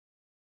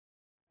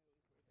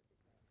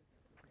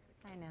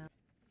I know.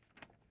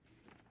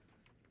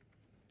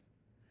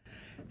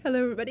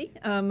 Hello, everybody.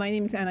 My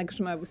name is Anna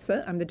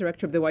Grzymawusa. I'm the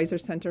director of the Weiser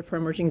Center for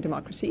Emerging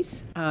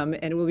Democracies, and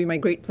it will be my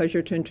great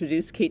pleasure to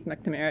introduce Kate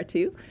McNamara to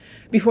you.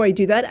 Before I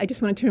do that, I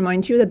just wanted to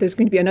remind you that there's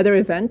going to be another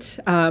event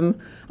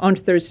on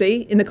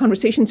Thursday. In the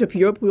Conversations of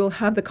Europe, we will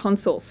have the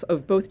consuls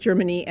of both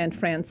Germany and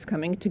France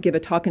coming to give a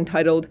talk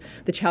entitled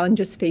 "The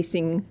Challenges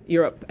Facing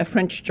Europe: A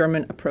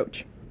French-German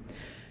Approach."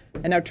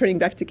 And now turning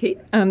back to Kate.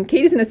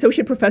 Kate is an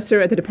associate professor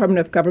at the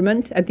Department of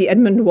Government at the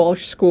Edmund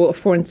Walsh School of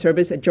Foreign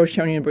Service at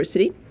Georgetown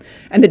University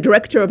and the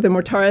director of the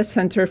Mortara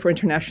Center for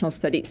International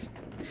Studies.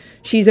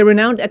 She's a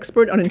renowned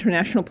expert on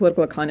international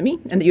political economy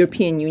and the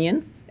European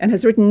Union and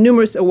has written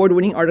numerous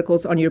award-winning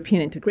articles on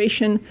European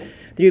integration,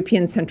 the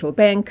European Central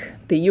Bank,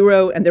 the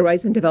euro, and the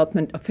rise and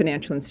development of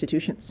financial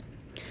institutions.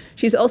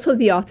 She's also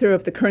the author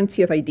of The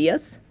Currency of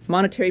Ideas,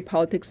 Monetary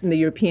Politics in the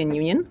European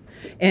Union,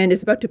 and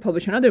is about to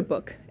publish another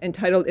book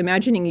entitled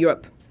Imagining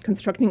Europe,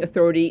 Constructing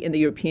Authority in the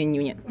European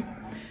Union.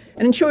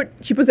 And in short,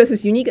 she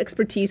possesses unique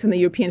expertise on the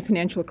European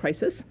financial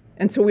crisis,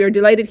 and so we are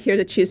delighted here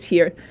that she is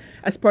here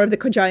as part of the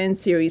Kojayan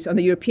series on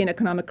the European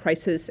economic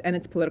crisis and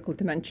its political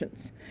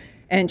dimensions.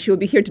 And she will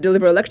be here to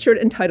deliver a lecture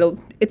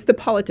entitled It's the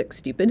Politics,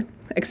 Stupid,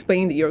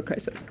 Explaining the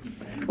Eurocrisis.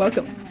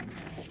 Welcome.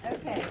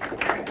 Okay.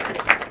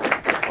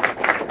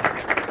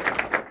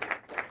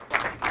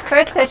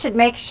 First, I should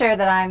make sure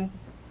that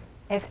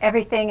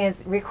everything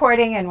is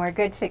recording and we're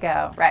good to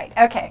go. Right.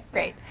 Okay,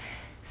 great.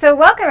 So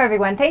welcome,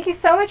 everyone. Thank you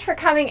so much for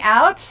coming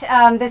out.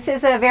 This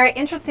is a very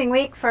interesting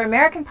week for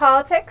American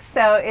politics,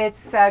 so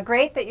it's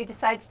great that you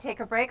decided to take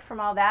a break from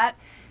all that,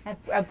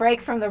 a break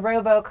from the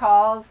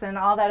robocalls and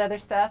all that other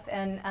stuff,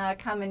 and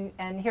come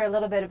and hear a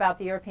little bit about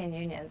the European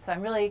Union. So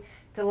I'm really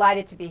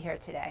delighted to be here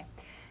today.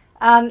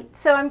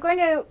 So I'm going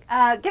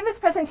to give this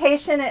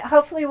presentation. It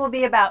hopefully will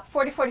be about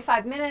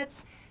 45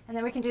 minutes. And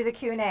then we can do the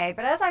Q&A.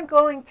 But as I'm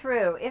going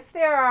through, if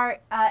there are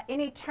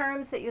any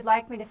terms that you'd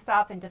like me to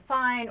stop and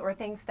define or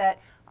things that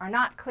are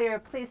not clear,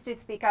 please do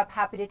speak up.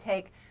 Happy to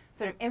take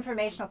sort of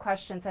informational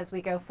questions as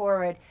we go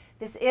forward.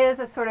 This is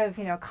a sort of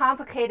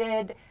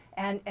complicated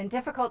and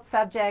difficult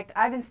subject.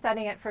 I've been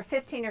studying it for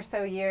 15 or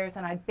so years,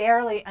 and I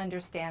barely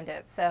understand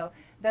it. So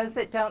those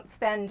that don't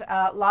spend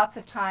lots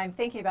of time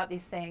thinking about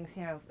these things,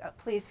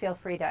 please feel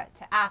free to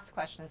ask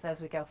questions as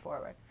we go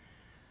forward.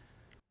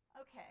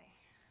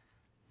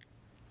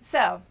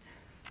 So,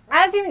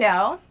 as you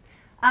know,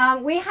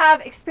 we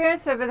have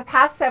experienced over the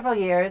past several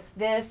years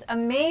this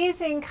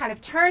amazing kind of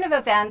turn of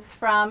events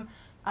from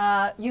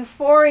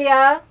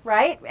euphoria,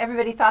 right?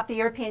 Everybody thought the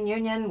European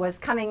Union was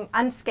coming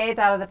unscathed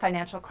out of the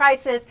financial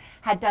crisis,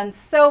 had done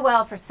so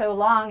well for so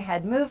long,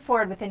 had moved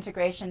forward with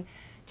integration,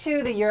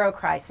 to the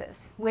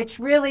Eurocrisis, which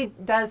really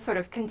does sort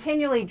of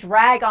continually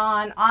drag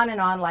on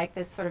and on like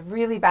this sort of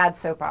really bad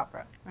soap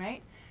opera,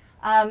 right?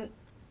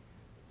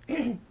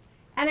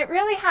 And it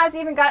really has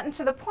even gotten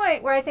to the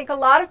point where I think a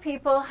lot of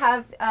people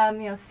have,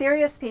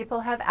 serious people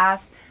have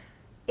asked,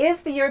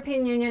 is the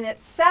European Union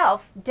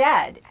itself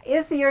dead?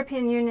 Is the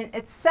European Union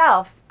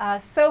itself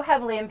so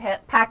heavily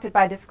impacted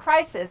by this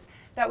crisis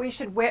that we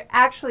should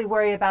actually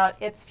worry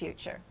about its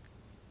future?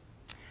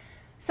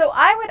 So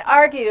I would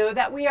argue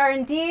that we are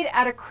indeed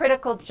at a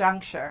critical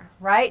juncture,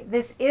 right?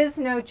 This is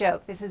no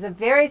joke. This is a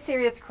very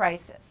serious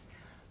crisis.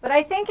 But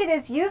I think it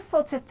is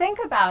useful to think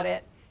about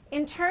it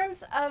in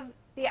terms of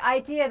the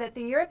idea that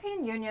the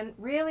European Union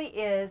really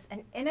is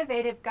an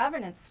innovative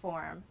governance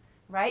form,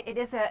 right? It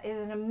is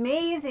an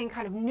amazing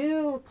kind of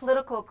new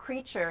political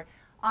creature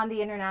on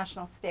the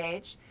international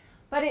stage,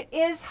 but it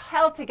is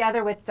held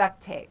together with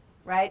duct tape,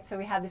 right? So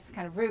we have this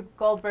kind of Rube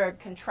Goldberg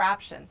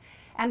contraption,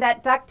 and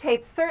that duct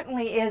tape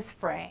certainly is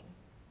fraying.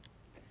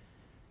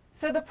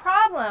 So the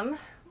problem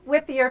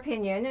with the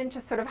European Union, to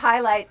sort of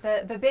highlight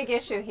the big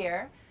issue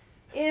here,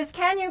 is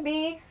can you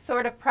be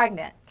sort of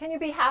pregnant? Can you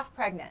be half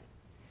pregnant?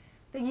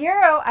 The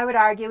euro, I would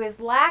argue, is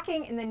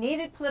lacking in the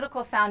needed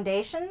political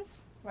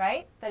foundations,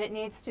 right, that it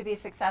needs to be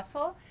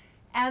successful,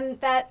 and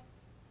that,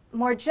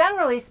 more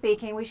generally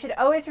speaking, we should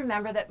always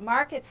remember that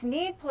markets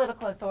need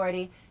political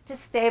authority to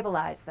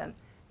stabilize them,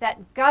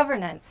 that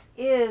governance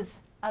is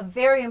a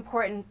very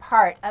important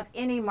part of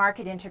any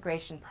market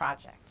integration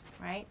project,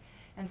 right?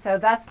 And so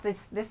thus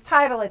this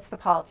title, It's the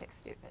Politics,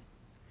 Stupid.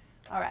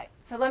 All right,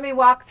 so let me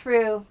walk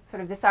through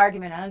sort of this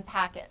argument and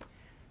unpack it.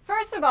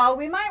 First of all,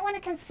 we might want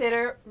to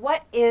consider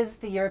what is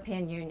the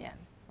European Union,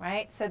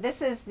 right? So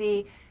this is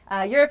the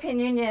European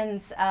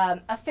Union's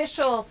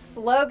official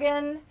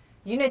slogan,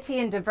 unity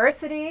and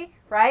diversity,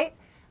 right?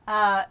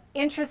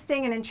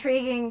 Interesting and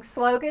intriguing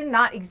slogan,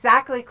 not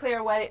exactly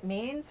clear what it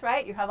means,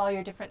 right? You have all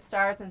your different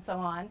stars and so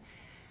on.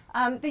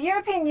 The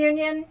European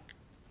Union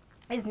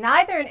is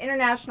neither an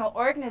international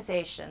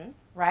organization,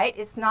 right?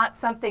 It's not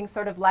something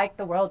sort of like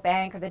the World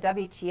Bank or the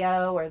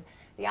WTO or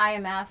the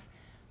IMF.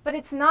 But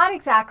it's not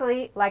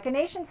exactly like a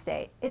nation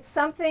state. It's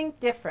something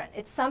different.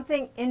 It's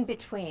something in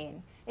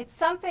between. It's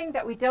something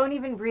that we don't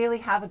even really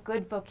have a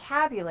good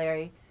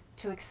vocabulary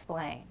to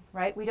explain,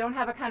 right? We don't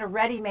have a kind of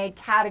ready-made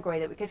category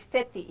that we could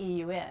fit the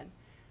EU in,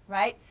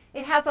 right?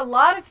 It has a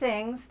lot of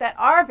things that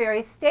are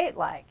very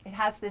state-like. It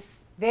has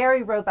this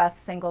very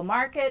robust single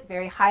market,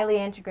 very highly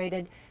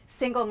integrated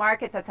single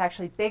market that's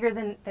actually bigger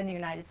than the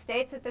United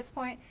States at this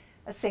point,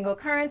 a single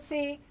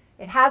currency.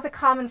 It has a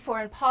common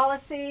foreign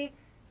policy.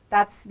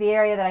 That's the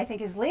area that I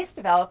think is least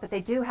developed, but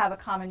they do have a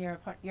common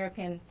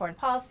European foreign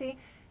policy.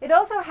 It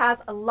also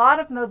has a lot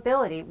of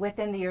mobility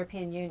within the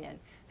European Union.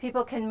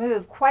 People can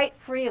move quite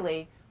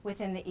freely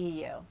within the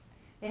EU.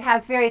 It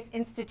has various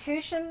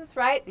institutions,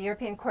 right? The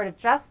European Court of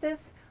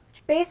Justice,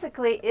 which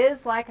basically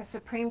is like a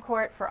Supreme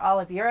Court for all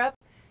of Europe.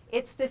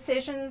 Its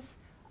decisions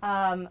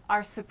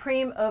are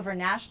supreme over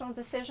national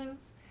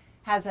decisions.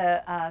 Has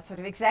a sort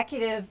of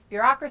executive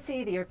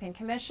bureaucracy, the European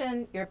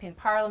Commission, European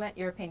Parliament,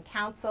 European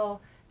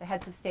Council, the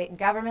heads of state and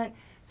government.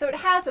 So it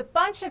has a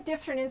bunch of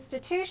different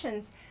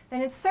institutions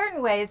that in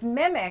certain ways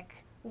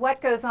mimic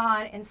what goes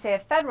on in, say, a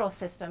federal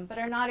system, but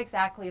are not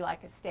exactly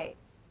like a state.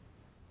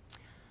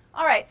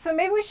 All right, so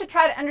maybe we should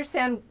try to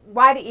understand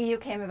why the EU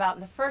came about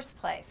in the first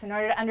place in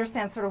order to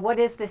understand sort of what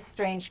is this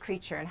strange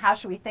creature and how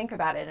should we think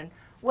about it and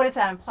what does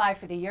that imply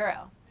for the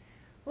euro.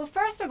 Well,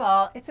 first of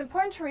all, it's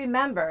important to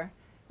remember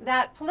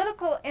that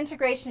political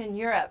integration in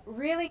Europe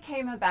really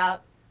came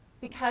about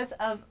because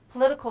of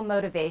political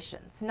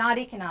motivations, not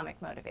economic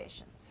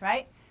motivations,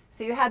 right?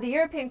 So you had the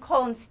European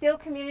coal and steel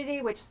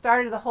community, which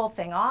started the whole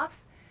thing off.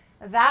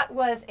 That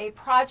was a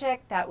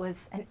project that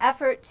was an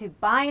effort to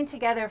bind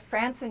together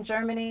France and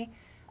Germany,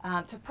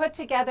 to put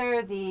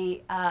together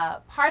the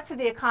parts of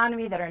the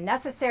economy that are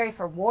necessary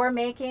for war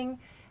making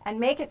and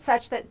make it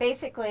such that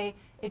basically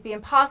it'd be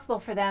impossible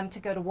for them to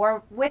go to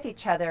war with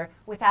each other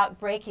without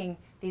breaking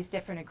these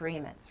different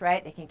agreements,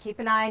 right? They can keep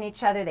an eye on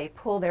each other, they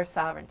pool their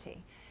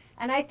sovereignty.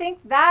 And I think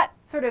that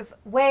sort of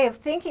way of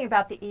thinking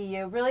about the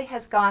EU really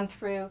has gone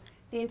through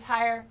the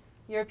entire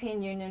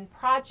European Union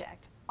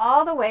project,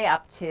 all the way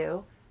up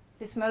to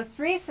this most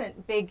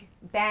recent big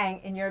bang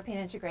in European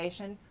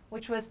integration,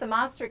 which was the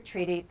Maastricht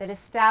Treaty that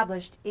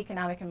established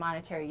economic and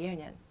monetary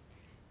union,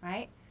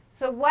 right?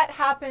 So what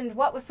happened,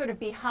 what was sort of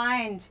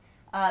behind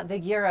the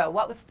euro?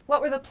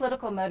 What were the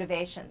political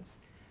motivations?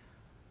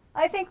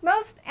 I think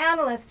most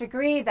analysts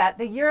agree that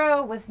the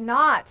euro was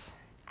not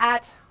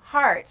at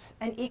heart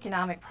an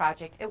economic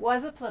project. It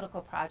was a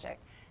political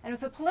project. And it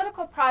was a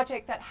political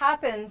project that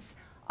happens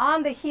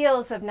on the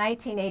heels of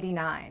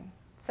 1989.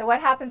 So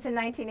what happens in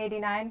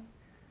 1989?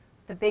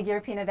 The big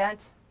European event?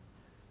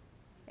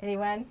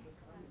 Anyone?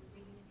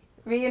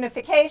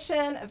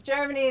 Reunification of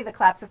Germany, the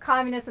collapse of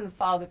communism, the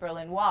fall of the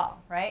Berlin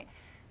Wall, right?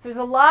 So there's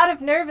a lot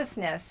of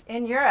nervousness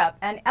in Europe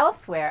and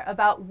elsewhere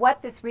about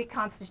what this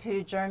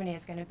reconstituted Germany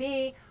is going to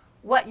be,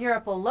 what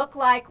Europe will look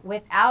like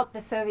without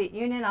the Soviet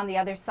Union on the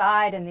other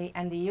side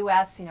and the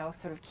US, you know,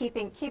 sort of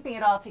keeping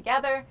it all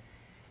together.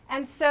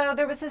 And so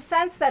there was a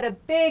sense that a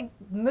big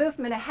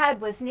movement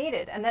ahead was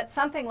needed and that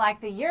something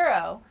like the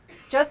euro,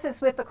 just as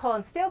with the coal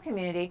and steel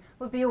community,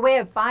 would be a way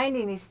of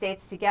binding these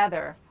states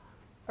together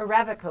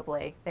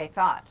irrevocably, they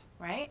thought,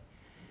 right?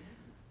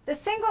 The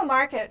single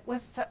market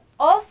was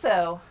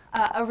also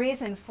a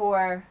reason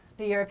for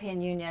the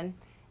European Union.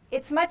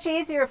 It's much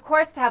easier, of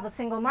course, to have a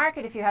single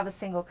market if you have a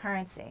single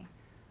currency.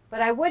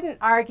 But I wouldn't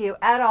argue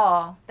at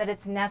all that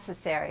it's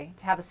necessary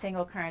to have a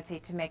single currency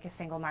to make a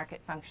single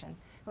market function.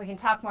 We can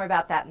talk more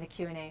about that in the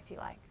Q&A if you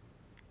like.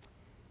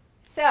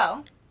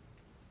 So,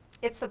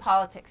 it's the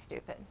politics,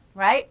 stupid,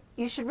 right?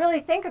 You should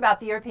really think about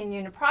the European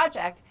Union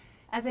project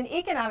as an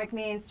economic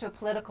means to a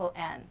political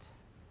end.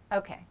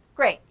 Okay,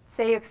 great.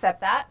 Say you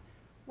accept that.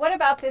 What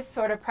about this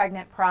sort of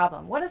pregnant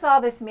problem? What does all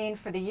this mean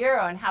for the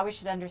euro and how we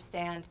should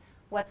understand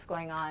what's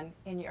going on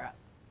in Europe?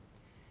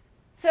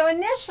 So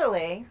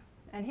initially,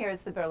 and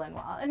here's the Berlin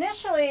Wall,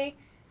 initially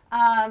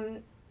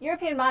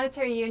European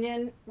Monetary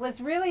Union was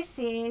really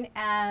seen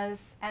as,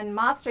 and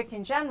Maastricht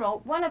in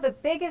general, one of the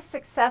biggest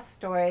success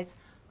stories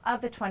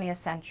of the 20th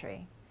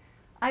century.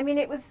 I mean,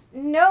 it was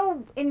in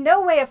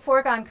no way a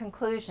foregone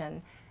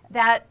conclusion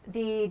that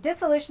the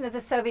dissolution of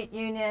the Soviet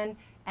Union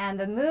and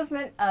the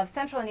movement of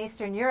Central and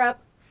Eastern Europe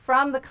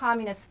from the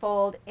communist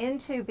fold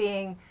into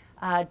being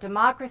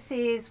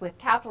democracies with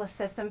capitalist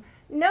system,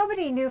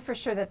 nobody knew for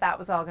sure that that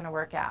was all going to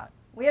work out.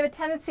 We have a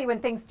tendency when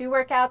things do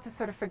work out to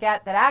sort of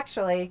forget that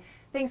actually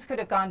things could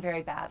have gone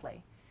very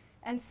badly.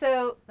 And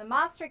so the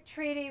Maastricht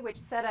Treaty, which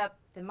set up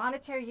the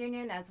monetary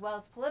union as well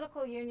as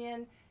political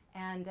union,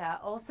 and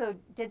also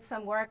did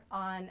some work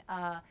on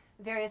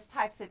various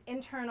types of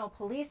internal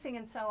policing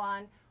and so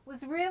on,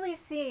 was really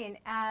seen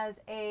as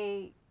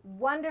a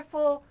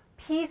wonderful,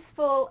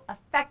 peaceful,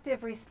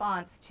 effective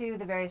response to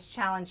the various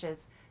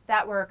challenges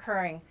that were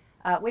occurring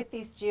with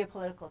these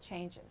geopolitical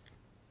changes.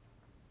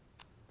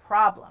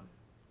 Problem.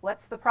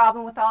 What's the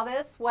problem with all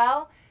this?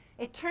 Well,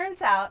 it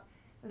turns out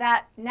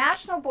that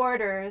national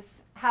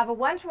borders have a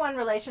one-to-one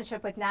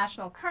relationship with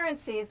national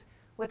currencies,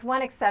 with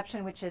one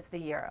exception, which is the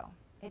euro.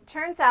 It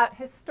turns out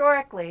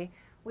historically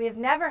we have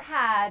never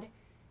had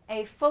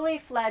a fully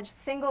fledged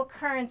single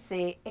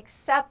currency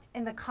except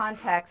in the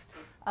context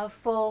of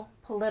full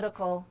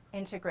political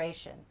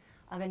integration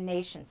of a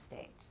nation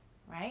state,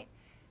 right?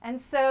 And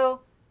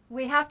so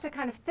we have to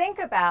kind of think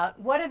about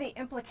what are the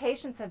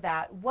implications of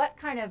that. What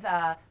kind of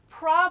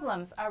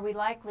problems are we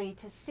likely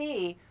to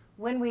see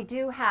when we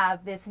do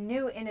have this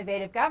new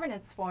innovative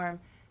governance form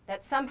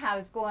that somehow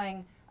is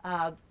going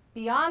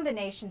beyond the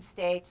nation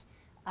state,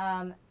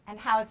 and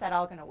how is that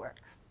all going to work?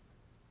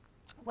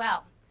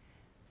 Well,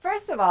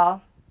 first of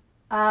all,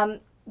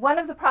 one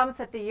of the problems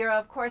that the euro,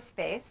 of course,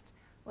 faced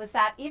was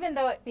that even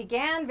though it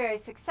began very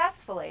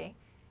successfully,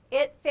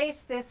 it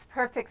faced this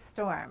perfect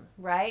storm,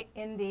 right,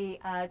 in the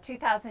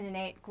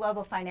 2008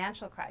 global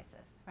financial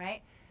crisis,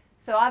 right?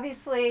 So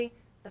obviously,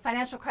 the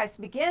financial crisis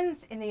begins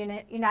in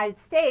the United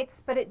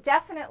States, but it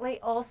definitely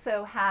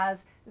also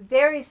has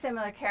very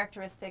similar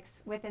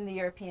characteristics within the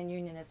European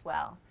Union as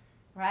well,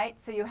 right?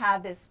 So you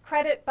have this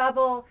credit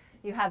bubble,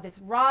 you have this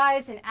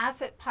rise in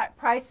asset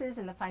prices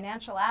in the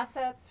financial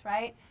assets,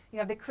 right? You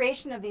have the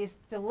creation of these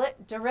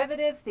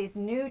derivatives, these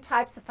new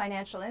types of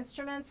financial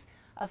instruments,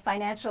 of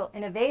financial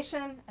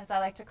innovation, as I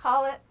like to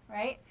call it,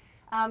 right?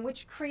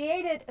 Which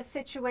created a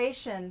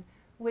situation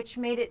which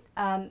made it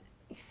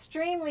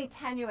extremely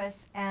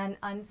tenuous and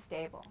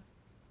unstable.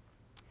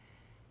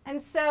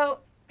 And so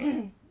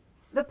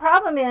the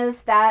problem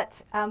is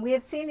that we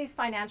have seen these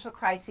financial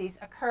crises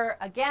occur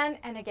again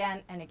and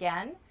again and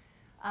again.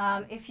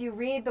 If you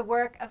read the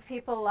work of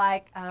people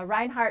like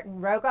Reinhardt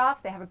and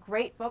Rogoff, they have a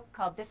great book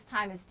called This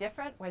Time is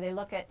Different, where they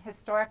look at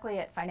historically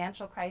at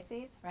financial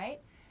crises, right?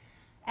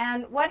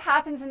 And what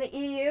happens in the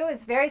EU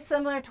is very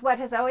similar to what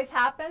has always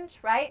happened,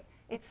 right?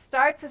 It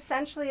starts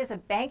essentially as a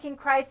banking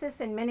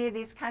crisis in many of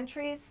these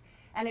countries,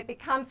 and it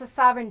becomes a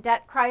sovereign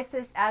debt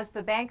crisis as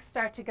the banks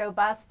start to go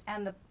bust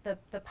and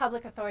the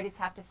public authorities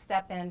have to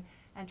step in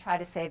and try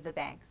to save the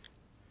banks.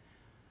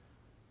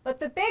 But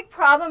the big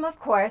problem, of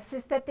course,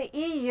 is that the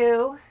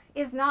EU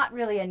is not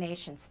really a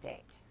nation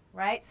state,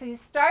 right? So you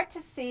start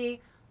to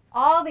see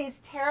all these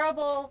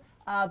terrible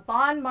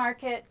bond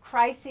market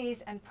crises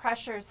and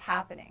pressures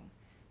happening,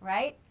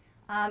 right?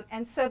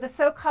 And so the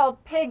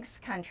so-called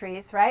PIGS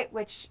countries, right,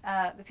 which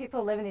the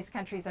people who live in these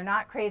countries are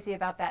not crazy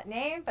about that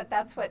name, but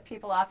that's what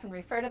people often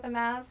refer to them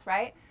as,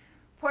 right?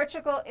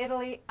 Portugal,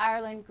 Italy,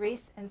 Ireland,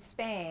 Greece, and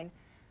Spain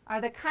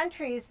are the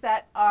countries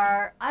that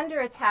are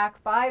under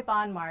attack by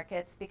bond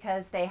markets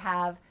because they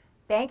have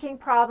banking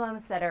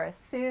problems that are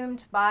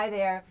assumed by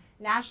their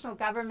national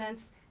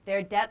governments.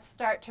 Their debts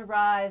start to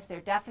rise,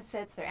 their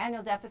deficits, their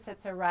annual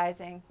deficits are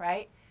rising,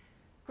 right?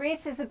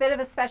 Greece is a bit of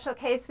a special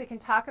case. We can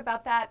talk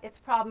about that. Its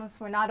problems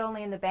were not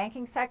only in the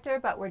banking sector,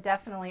 but were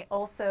definitely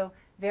also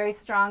very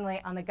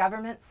strongly on the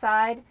government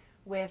side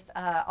with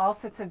all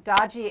sorts of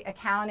dodgy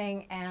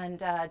accounting and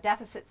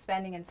deficit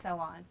spending and so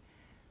on.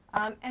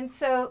 And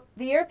so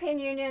the European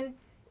Union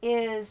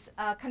is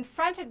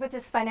confronted with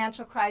this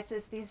financial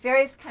crisis. These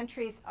various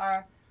countries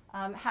are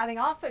having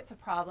all sorts of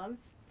problems.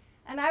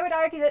 And I would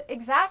argue that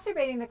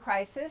exacerbating the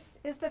crisis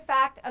is the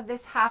fact of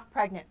this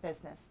half-pregnant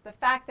business, the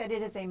fact that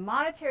it is a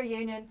monetary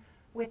union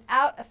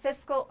without a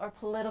fiscal or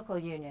political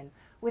union,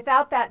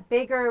 without that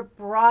bigger,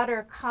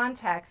 broader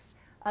context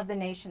of the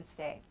nation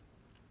state,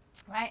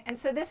 right? And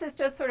so this is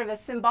just sort of a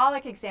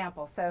symbolic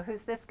example. So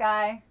who's this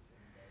guy?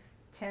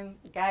 Tim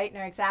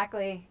Geithner,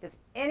 exactly. Does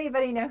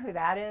anybody know who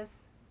that is?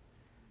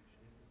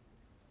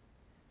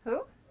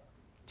 Who?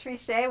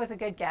 Trichet was a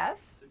good guess.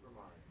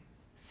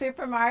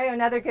 Super Mario,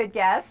 another good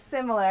guess,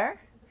 similar.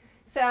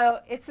 So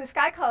it's this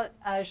guy called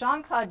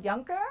Jean-Claude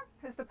Juncker,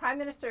 who's the Prime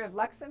Minister of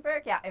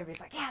Luxembourg. Yeah, everybody's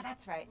like, yeah,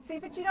 that's right. See,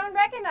 but you don't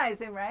recognize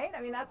him, right?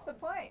 I mean, that's the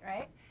point,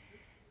 right?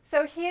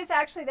 So he is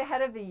actually the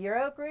head of the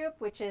Eurogroup,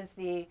 which is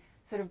the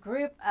sort of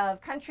group of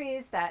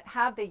countries that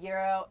have the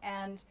euro.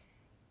 And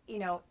you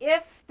know,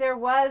 if there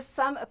was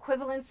some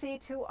equivalency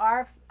to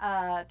our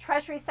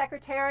Treasury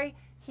Secretary,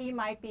 he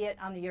might be it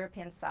on the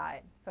European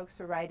side. Folks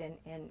were right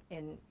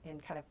in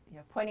kind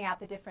of pointing out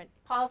the different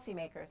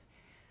policymakers.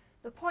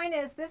 The point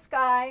is, this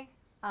guy,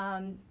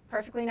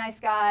 perfectly nice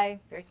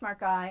guy, very smart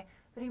guy,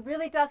 but he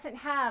really doesn't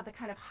have the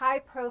kind of high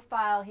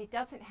profile, he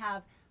doesn't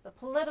have the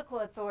political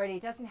authority, he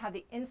doesn't have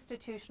the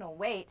institutional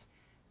weight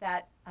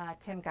that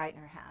Tim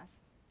Geithner has.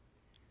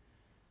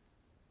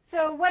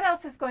 So what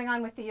else is going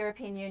on with the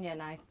European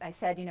Union? I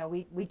said,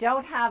 we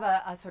don't have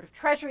a sort of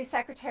Treasury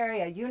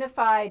Secretary, a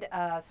unified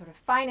sort of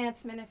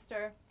finance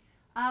minister.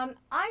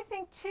 I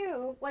think,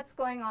 too, what's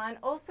going on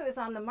also is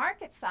on the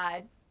market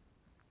side,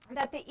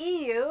 that the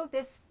EU,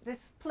 this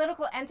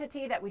political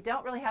entity that we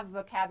don't really have a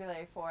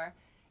vocabulary for,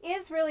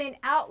 is really an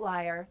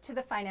outlier to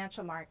the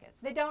financial markets.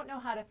 They don't know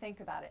how to think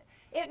about it.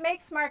 It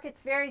makes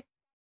markets very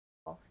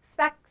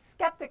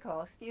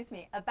skeptical,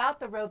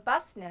 about the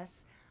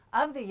robustness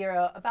of the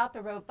euro, about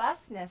the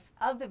robustness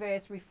of the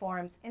various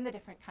reforms in the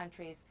different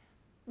countries,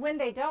 when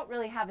they don't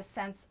really have a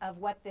sense of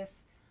what this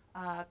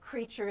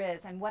creature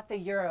is and what the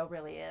euro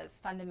really is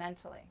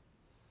fundamentally.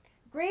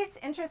 Greece,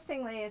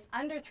 interestingly, is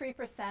under 3%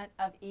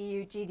 of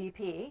EU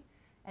GDP.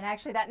 And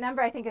actually, that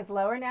number, I think, is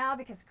lower now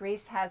because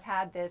Greece has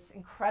had this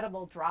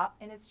incredible drop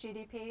in its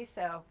GDP.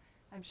 So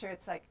I'm sure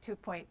it's like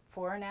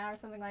 2.4 now or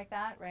something like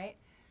that, right?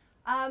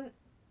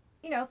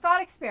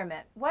 Thought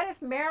experiment. What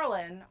if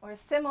Maryland, or a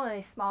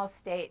similarly small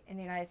state in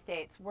the United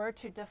States, were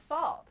to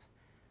default?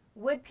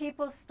 Would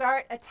people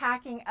start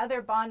attacking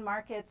other bond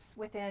markets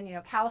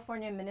within,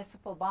 California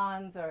municipal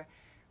bonds or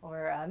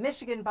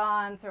Michigan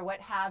bonds or what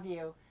have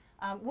you?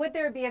 Would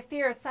there be a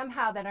fear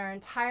somehow that our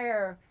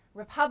entire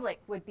republic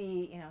would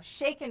be,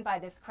 shaken by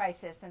this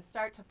crisis and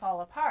start to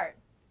fall apart?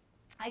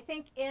 I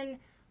think in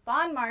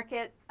bond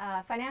market,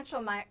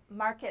 financial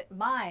market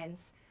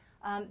minds,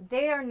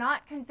 they are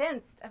not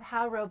convinced of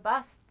how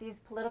robust these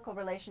political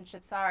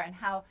relationships are and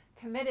how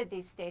committed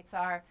these states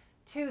are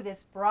to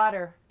this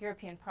broader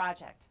European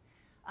project.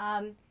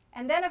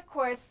 And then, of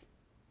course,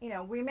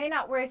 we may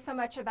not worry so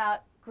much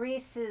about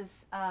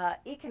Greece's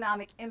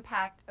economic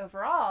impact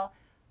overall,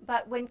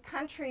 but when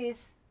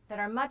countries that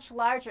are much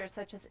larger,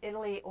 such as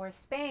Italy or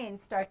Spain,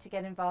 start to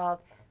get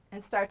involved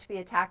and start to be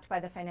attacked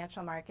by the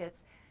financial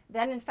markets,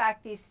 then in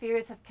fact these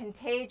fears of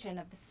contagion,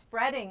 of the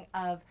spreading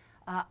of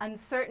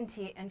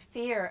uncertainty and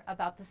fear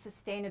about the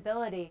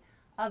sustainability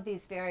of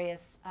these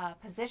various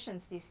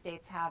positions these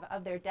states have,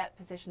 of their debt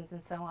positions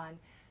and so on,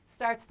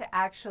 starts to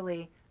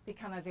actually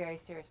become a very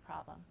serious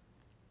problem.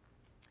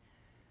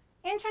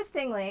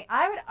 Interestingly,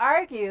 I would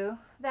argue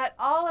that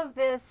all of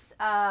this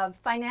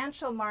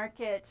financial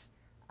market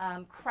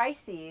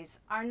crises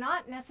are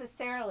not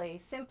necessarily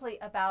simply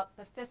about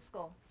the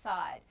fiscal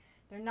side.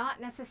 They're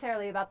not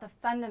necessarily about the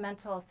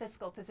fundamental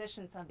fiscal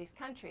positions of these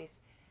countries.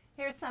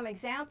 Here's some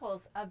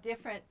examples of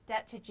different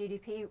debt to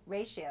GDP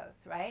ratios,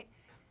 right?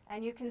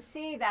 And you can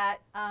see that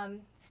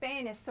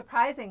Spain is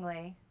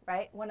surprisingly,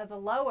 right, one of the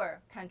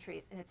lower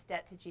countries in its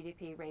debt to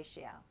GDP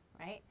ratio,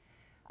 right?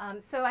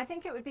 So I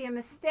think it would be a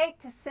mistake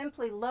to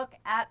simply look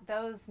at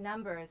those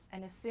numbers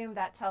and assume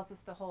that tells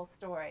us the whole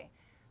story.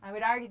 I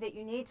would argue that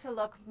you need to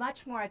look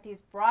much more at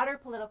these broader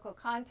political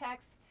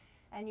contexts,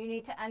 and you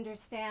need to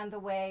understand the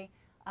way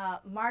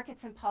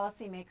markets and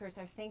policymakers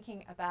are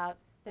thinking about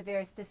the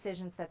various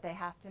decisions that they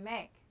have to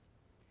make.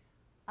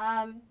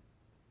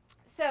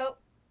 So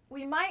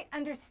we might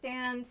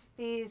understand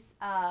these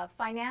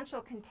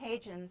financial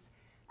contagions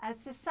as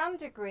to some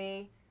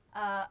degree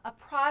a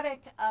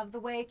product of the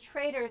way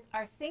traders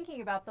are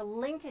thinking about the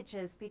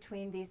linkages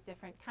between these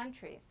different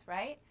countries,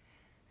 right?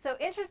 So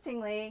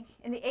interestingly,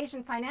 in the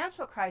Asian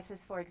financial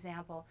crisis, for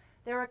example,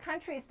 there were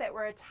countries that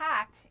were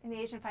attacked in the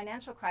Asian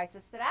financial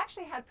crisis that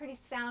actually had pretty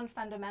sound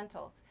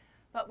fundamentals,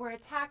 but were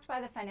attacked by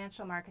the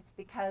financial markets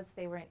because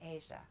they were in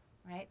Asia,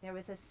 right? There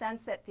was a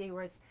sense that there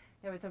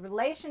was a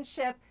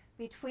relationship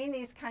between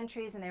these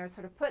countries and they were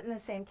sort of put in the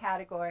same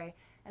category.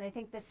 And I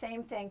think the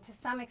same thing to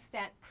some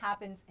extent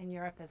happens in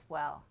Europe as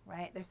well,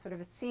 right? They're sort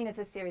of seen as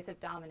a series of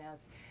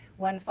dominoes.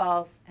 One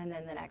falls and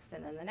then the next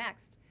and then the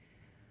next.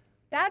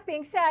 That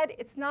being said,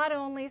 it's not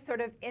only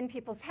sort of in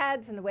people's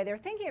heads and the way they're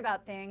thinking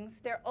about things,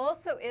 there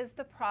also is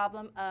the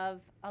problem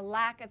of a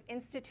lack of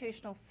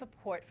institutional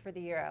support for the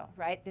euro,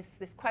 right?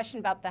 This question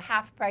about the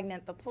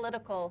half-pregnant, the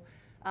political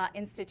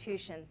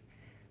institutions.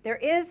 There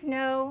is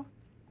no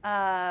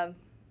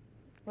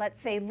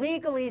let's say,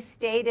 legally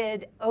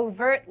stated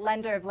overt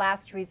lender of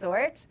last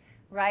resort,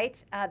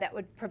 right, that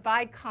would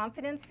provide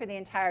confidence for the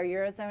entire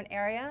Eurozone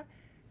area.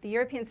 The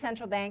European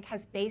Central Bank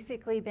has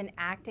basically been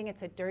acting,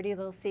 it's a dirty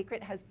little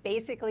secret, has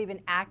basically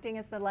been acting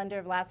as the lender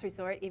of last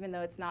resort, even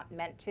though it's not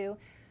meant to.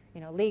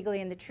 Legally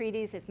in the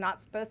treaties, it's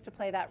not supposed to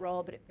play that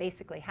role, but it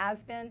basically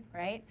has been,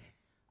 right?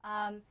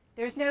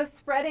 There's no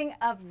spreading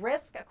of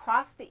risk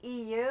across the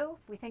EU.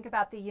 If we think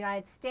about the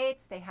United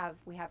States,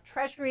 we have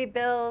treasury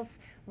bills,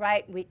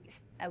 right?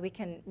 We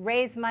can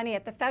raise money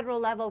at the federal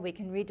level. We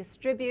can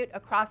redistribute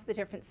across the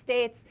different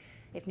states.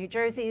 If New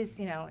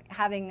Jersey's,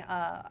 having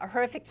a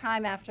horrific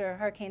time after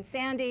Hurricane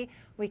Sandy,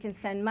 we can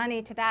send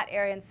money to that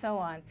area and so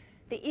on.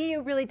 The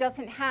EU really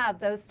doesn't have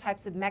those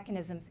types of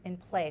mechanisms in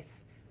place,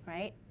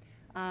 right?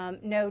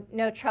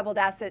 No troubled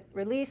asset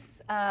release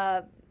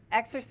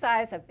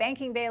exercise of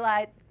banking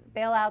bailouts,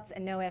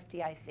 and no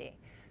FDIC.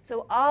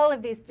 So all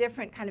of these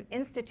different kind of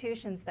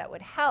institutions that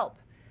would help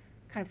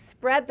kind of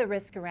spread the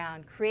risk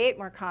around, create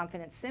more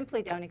confidence,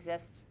 simply don't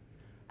exist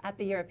at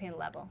the European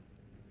level.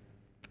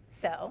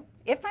 So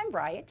if I'm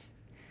right,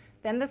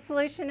 then the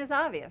solution is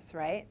obvious,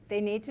 right? They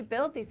need to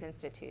build these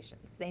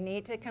institutions. They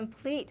need to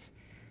complete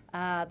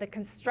the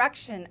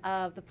construction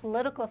of the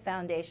political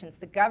foundations,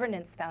 the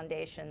governance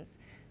foundations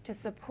to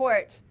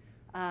support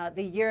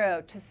the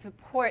euro, to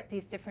support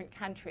these different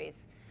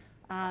countries.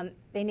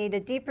 They need a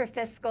deeper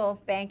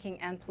fiscal,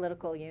 banking, and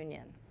political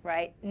union,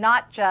 right?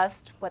 Not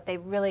just what they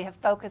really have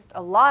focused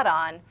a lot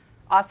on,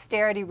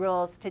 austerity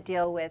rules to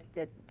deal with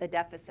the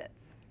deficits,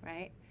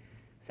 right?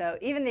 So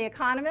even the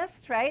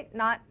economists, right,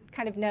 not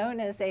kind of known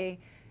as a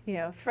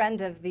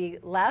friend of the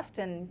left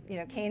and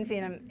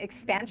Keynesian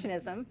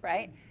expansionism,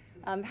 right,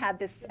 had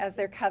this as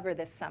their cover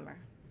this summer,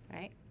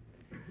 right?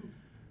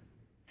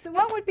 So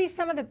what would be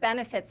some of the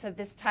benefits of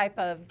this type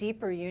of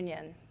deeper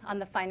union on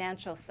the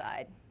financial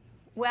side?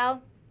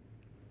 Well,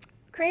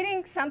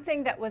 creating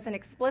something that was an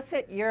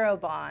explicit euro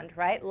bond,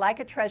 right, like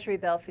a treasury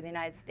bill for the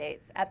United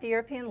States at the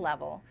European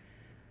level,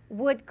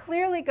 would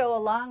clearly go a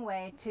long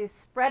way to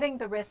spreading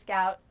the risk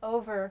out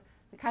over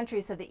the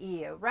countries of the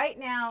EU. Right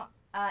now,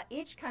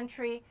 each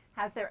country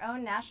has their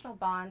own national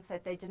bonds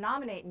that they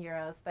denominate in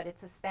euros, but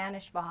it's a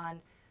Spanish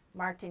bond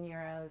marked in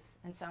euros,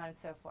 and so on and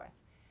so forth.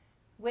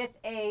 With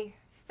a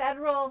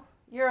federal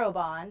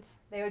Eurobond,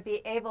 they would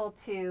be able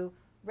to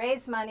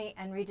raise money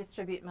and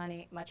redistribute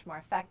money much more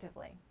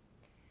effectively.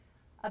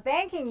 A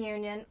banking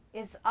union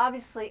is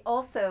obviously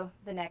also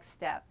the next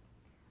step.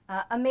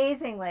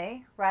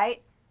 Amazingly,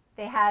 right,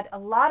 they had a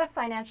lot of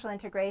financial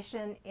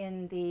integration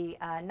in the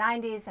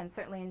 90s and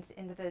certainly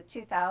into the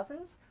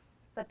 2000s,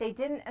 but they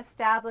didn't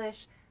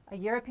establish a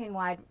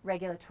European-wide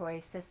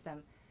regulatory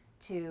system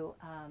to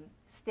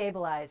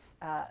stabilize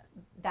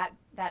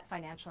that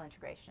financial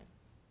integration.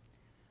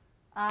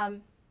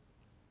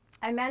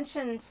 I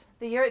mentioned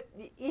the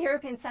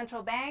European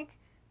Central Bank.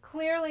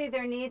 Clearly,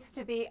 there needs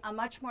to be a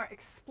much more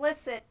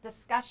explicit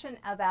discussion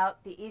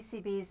about the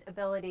ECB's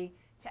ability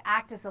to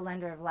act as a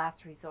lender of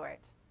last resort.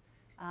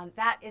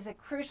 That is a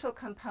crucial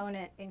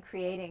component in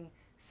creating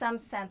some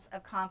sense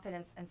of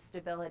confidence and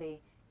stability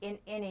in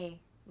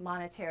any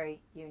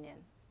monetary union.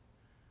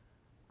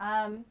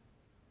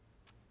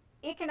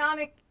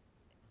 Economic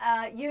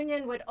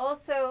union would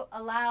also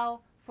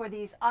allow for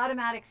these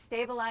automatic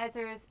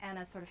stabilizers and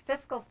a sort of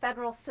fiscal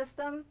federal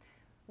system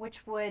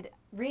which would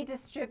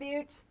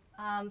redistribute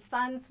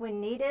funds when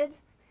needed.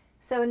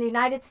 So in the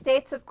United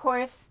States, of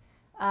course,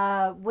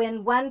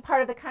 when one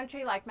part of the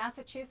country, like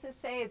Massachusetts,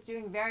 say, is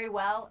doing very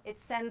well, it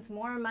sends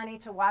more money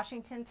to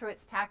Washington through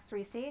its tax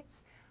receipts.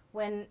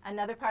 When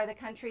another part of the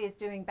country is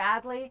doing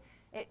badly,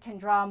 it can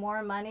draw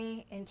more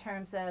money in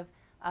terms of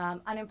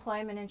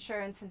unemployment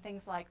insurance and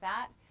things like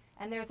that.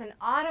 And there's an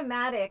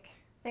automatic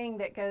thing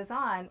that goes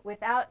on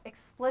without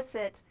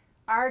explicit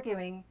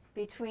arguing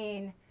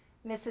between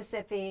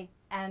Mississippi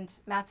and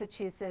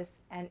Massachusetts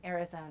and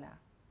Arizona,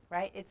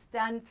 right? It's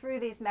done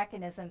through these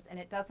mechanisms, and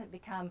it doesn't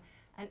become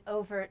an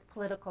overt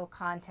political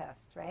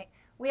contest, right?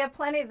 We have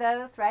plenty of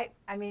those, right?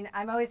 I mean,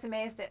 I'm always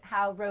amazed at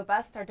how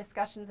robust our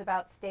discussions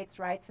about states'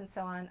 rights and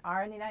so on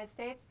are in the United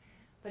States.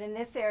 But in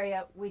this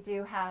area, we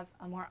do have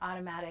a more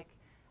automatic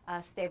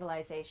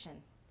stabilization.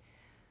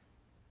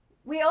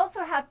 We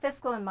also have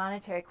fiscal and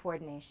monetary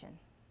coordination.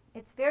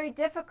 It's very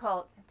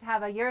difficult to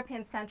have a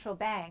European Central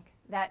Bank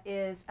that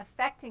is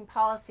affecting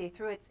policy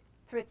through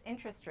its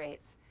interest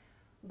rates,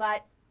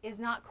 but is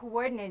not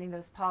coordinating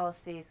those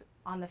policies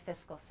on the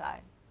fiscal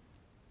side.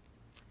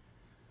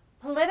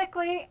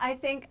 Politically, I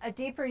think a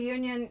deeper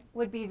union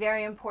would be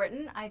very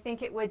important. I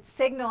think it would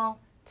signal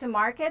to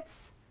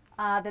markets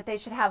that they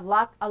should have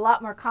a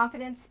lot more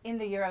confidence in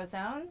the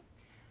Eurozone.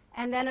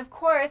 And then, of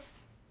course,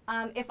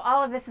 if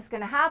all of this is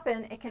going to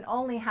happen, it can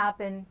only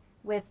happen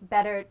with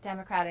better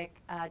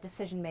democratic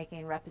decision-making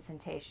and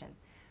representation.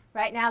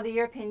 Right now, the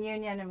European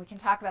Union, and we can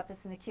talk about this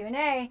in the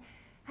Q&A,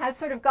 has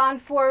sort of gone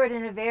forward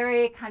in a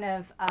very kind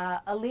of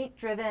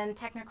elite-driven,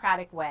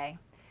 technocratic way.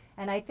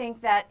 And I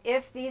think that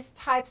if these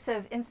types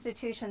of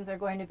institutions are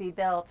going to be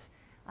built,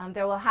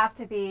 there will have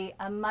to be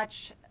a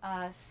much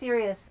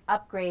serious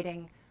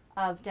upgrading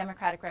of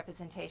democratic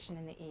representation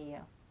in the EU.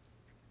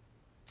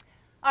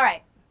 All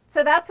right,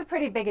 so that's a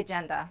pretty big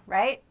agenda,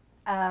 right?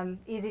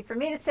 Easy for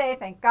me to say,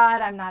 thank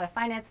God I'm not a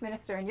finance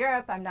minister in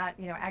Europe. I'm not,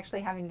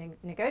 actually having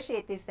to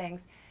negotiate these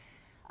things.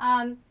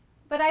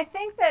 But I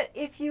think that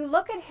if you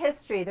look at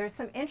history, there's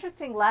some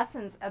interesting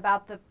lessons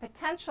about the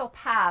potential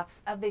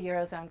paths of the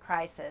Eurozone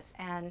crisis.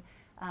 And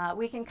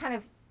we can kind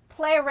of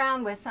play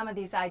around with some of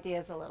these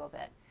ideas a little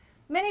bit.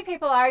 Many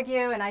people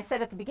argue, and I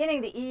said at the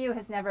beginning, the EU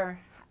has never,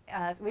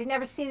 we've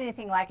never seen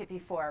anything like it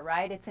before,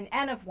 right? It's an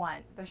N of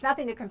 1. There's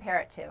nothing to compare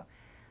it to.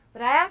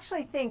 But I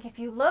actually think if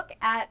you look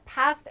at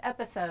past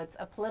episodes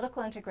of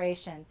political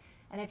integration,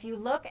 and if you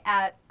look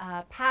at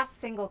past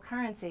single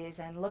currencies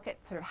and look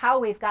at sort of how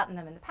we've gotten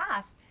them in the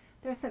past,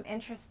 there's some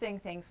interesting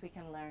things we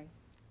can learn.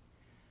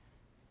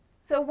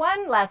 So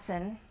one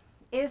lesson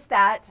is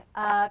that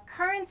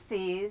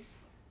currencies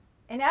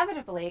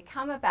inevitably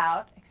come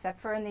about, except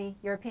for in the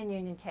European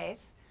Union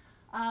case,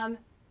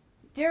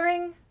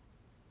 during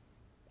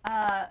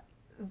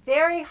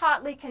very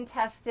hotly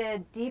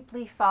contested,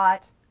 deeply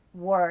fought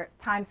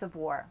times of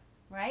war,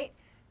 right?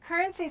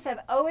 Currencies have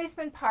always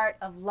been part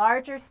of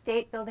larger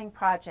state-building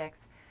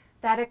projects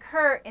that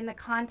occur in the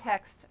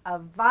context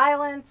of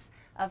violence,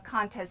 of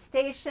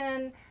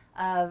contestation,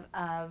 of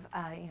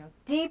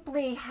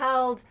deeply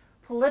held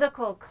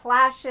political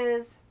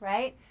clashes,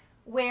 right?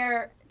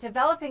 Where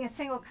developing a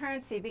single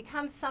currency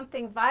becomes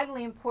something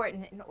vitally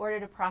important in order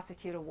to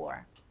prosecute a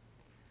war.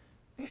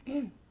 Let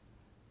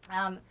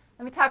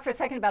me talk for a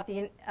second about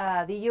the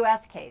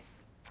U.S.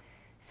 case.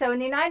 So in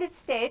the United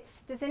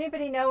States, does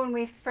anybody know when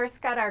we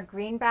first got our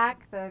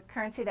greenback, the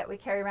currency that we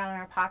carry around in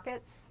our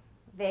pockets?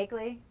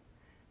 Vaguely?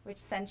 Which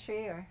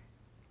century? Or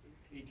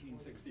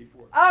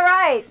 1864. All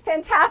right,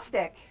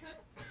 fantastic.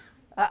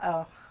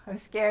 Uh-oh, I'm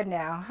scared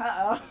now.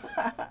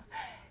 Uh-oh.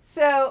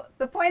 So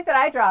the point that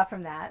I draw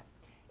from that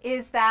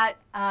is that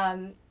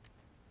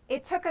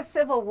it took a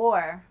civil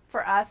war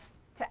for us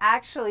to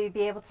actually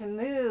be able to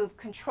move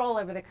control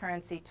over the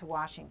currency to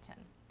Washington.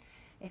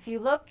 If you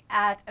look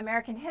at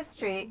American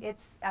history,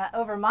 it's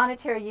over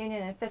monetary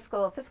union and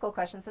fiscal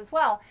questions as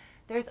well.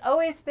 there's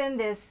always been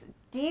this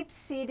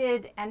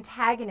deep-seated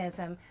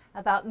antagonism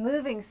about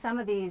moving some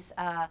of these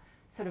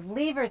sort of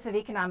levers of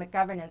economic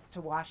governance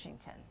to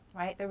Washington,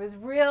 right? There was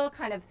real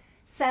kind of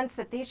sense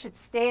that these should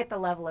stay at the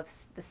level of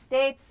the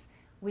states.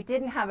 We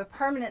didn't have a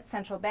permanent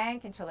central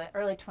bank until the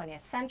early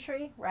 20th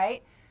century,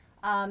 right?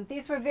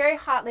 These were very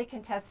hotly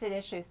contested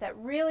issues that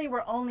really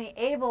were only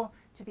able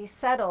to be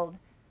settled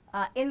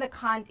in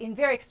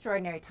very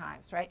extraordinary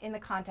times, right, in the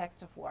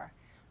context of war.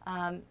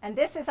 And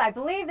this is, I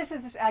believe, this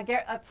is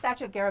a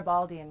statue of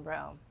Garibaldi in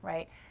Rome,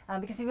 right?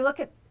 Because if you look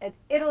at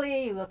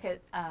Italy, you look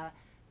at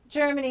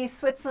Germany,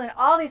 Switzerland,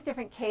 all these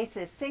different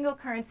cases, single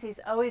currencies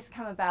always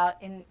come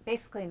about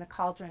basically in the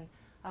cauldron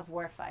of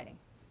war fighting.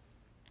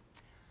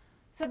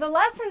 So the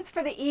lessons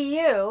for the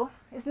EU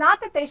is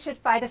not that they should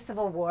fight a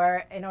civil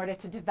war in order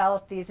to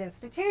develop these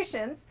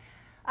institutions,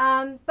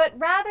 but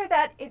rather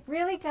that it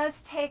really does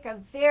take a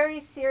very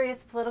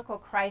serious political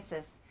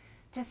crisis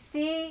to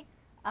see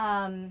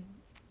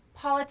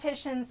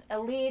politicians,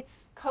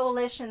 elites,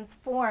 coalitions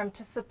form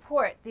to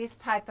support these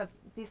types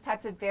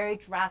of very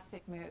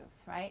drastic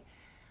moves, right?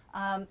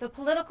 The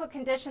political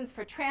conditions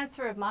for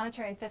transfer of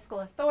monetary and fiscal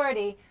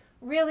authority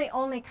really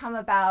only come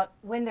about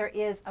when there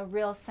is a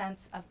real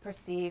sense of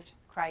perceived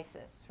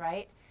crisis,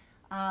 right?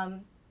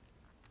 And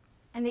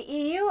the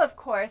EU, of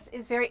course,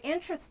 is very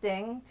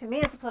interesting to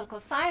me as a political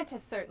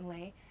scientist,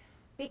 certainly,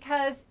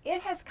 because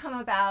it has come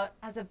about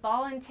as a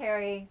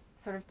voluntary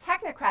sort of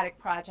technocratic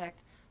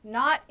project,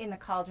 not in the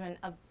cauldron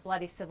of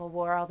bloody civil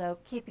war, although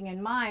keeping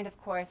in mind, of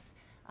course,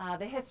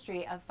 the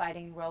history of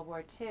fighting in World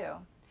War II.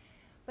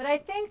 But I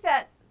think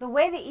that the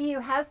way the EU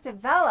has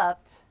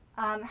developed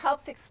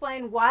helps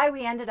explain why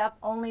we ended up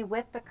only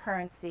with the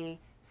currency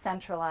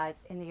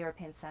centralized in the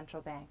European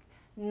Central Bank,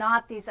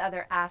 not these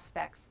other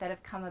aspects that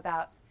have come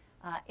about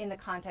in the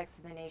context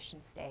of the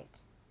nation state,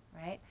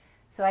 right?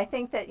 So I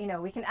think that,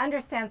 we can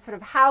understand sort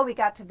of how we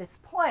got to this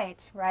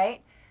point,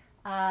 right?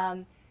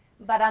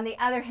 But on the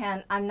other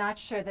hand, I'm not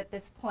sure that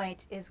this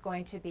point is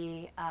going to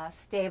be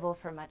stable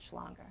for much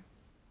longer.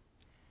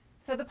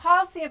 So the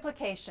policy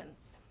implications,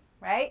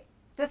 right?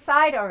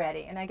 Decide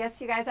already. And I guess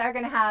you guys are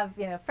going to have,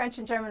 French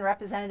and German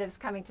representatives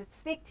coming to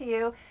speak to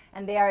you,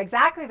 and they are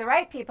exactly the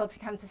right people to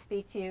come to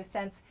speak to you,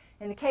 since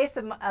in the case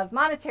of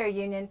monetary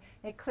union,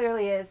 it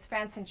clearly is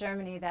France and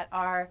Germany that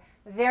are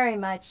very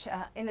much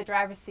in the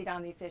driver's seat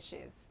on these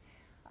issues.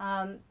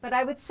 But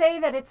I would say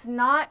that it's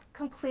not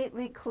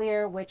completely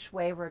clear which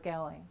way we're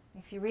going.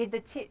 If you read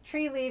the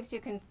tree leaves,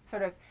 you can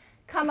sort of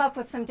come up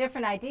with some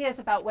different ideas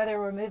about whether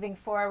we're moving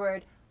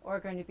forward or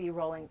going to be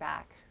rolling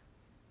back.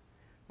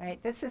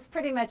 Right? This is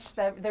pretty much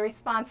the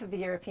response of the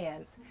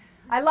Europeans.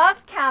 I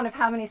lost count of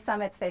how many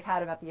summits they've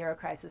had about the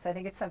Eurocrisis. I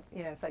think it's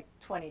it's like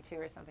 22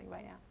 or something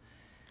by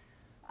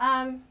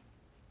now.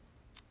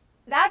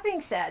 That being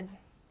said,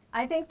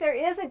 I think there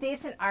is a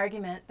decent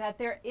argument that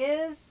there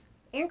is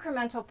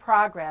incremental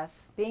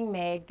progress being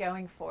made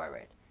going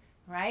forward,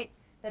 right?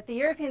 That the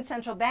European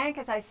Central Bank,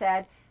 as I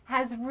said,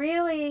 has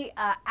really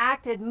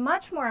acted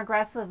much more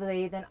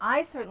aggressively than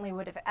I certainly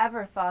would have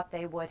ever thought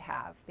they would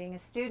have. Being a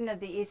student of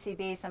the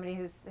ECB, somebody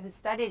who's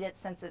studied it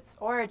since its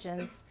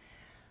origins,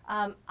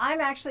 I'm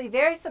actually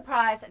very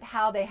surprised at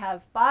how they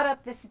have bought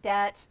up this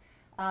debt,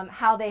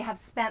 how they have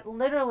spent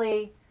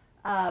literally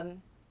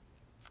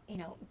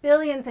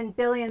billions and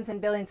billions and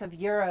billions of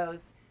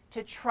euros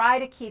to try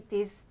to keep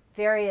these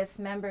various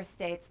member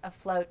states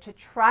afloat, to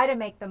try to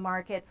make the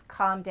markets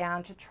calm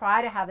down, to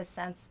try to have a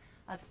sense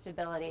of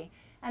stability.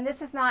 And this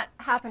has not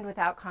happened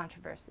without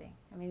controversy.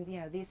 I mean,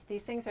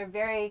 these things are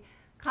very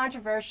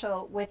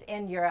controversial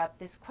within Europe,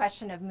 this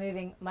question of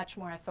moving much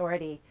more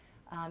authority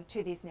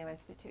to these new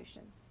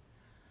institutions.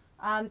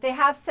 They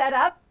have set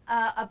up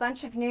a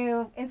bunch of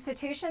new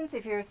institutions.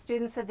 If you're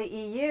students of the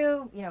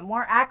EU,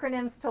 more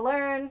acronyms to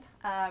learn,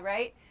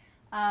 right?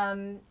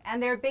 And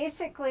they're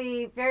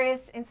basically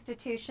various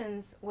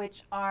institutions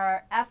which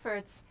are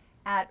efforts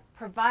at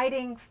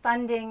providing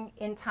funding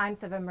in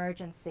times of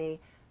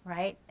emergency,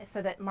 right?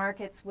 So that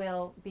markets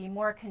will be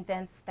more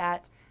convinced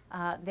that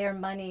their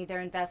money,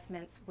 their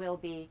investments will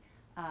be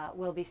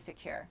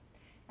secure.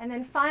 And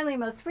then finally,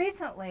 most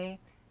recently,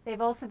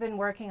 they've also been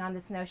working on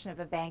this notion of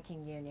a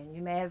banking union.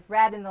 You may have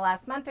read in the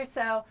last month or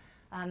so,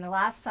 the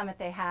last summit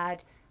they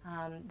had,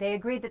 they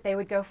agreed that they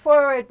would go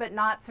forward, but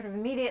not sort of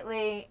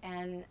immediately.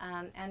 And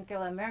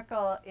Angela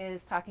Merkel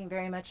is talking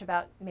very much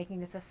about making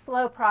this a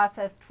slow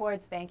process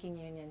towards banking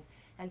union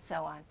and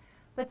so on.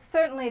 But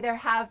certainly there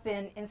have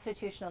been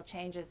institutional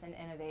changes and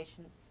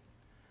innovations.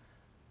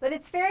 But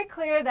it's very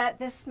clear that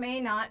this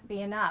may not be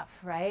enough,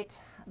 right?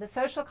 The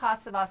social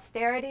cost of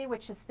austerity,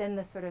 which has been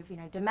the sort of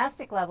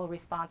domestic level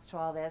response to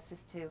all this, is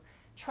to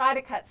try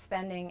to cut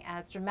spending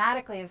as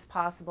dramatically as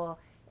possible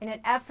in an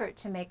effort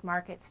to make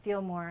markets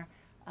feel more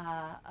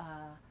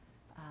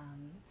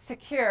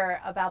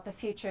secure about the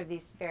future of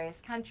these various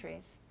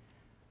countries.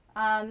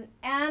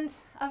 And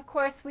of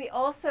course, we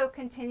also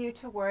continue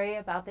to worry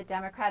about the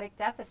democratic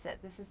deficit.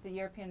 This is the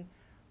European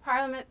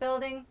Parliament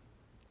building.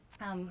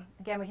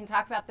 Again, we can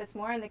talk about this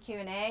more in the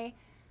Q&A.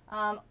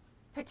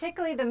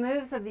 particularly the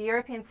moves of the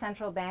European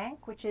Central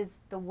Bank, which is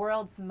the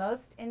world's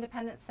most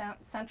independent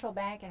central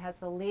bank. It has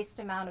the least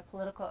amount of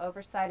political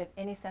oversight of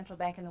any central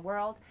bank in the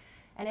world.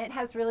 And it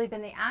has really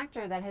been the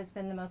actor that has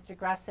been the most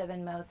aggressive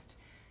and most,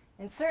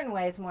 in certain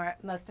ways,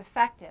 most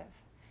effective.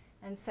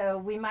 And so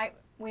we might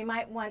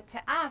want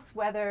to ask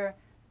whether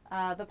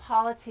the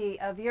polity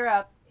of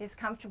Europe is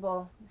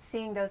comfortable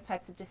seeing those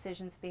types of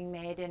decisions being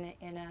made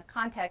in a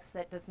context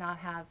that does not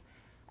have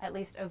at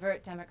least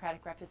overt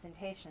democratic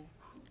representation.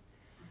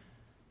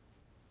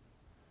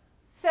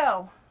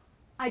 So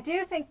I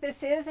do think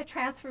this is a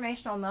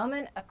transformational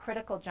moment, a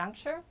critical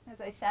juncture,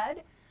 as I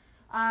said.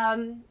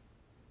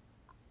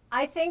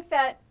 I think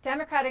that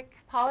democratic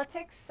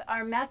politics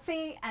are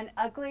messy and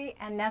ugly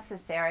and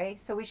necessary,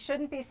 so we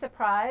shouldn't be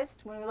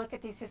surprised when we look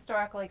at these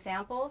historical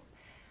examples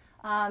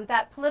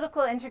that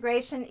political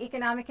integration,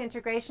 economic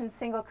integration,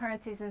 single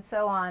currencies, and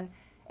so on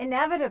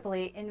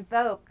inevitably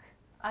invoke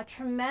a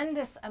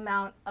tremendous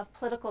amount of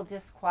political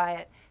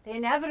disquiet. They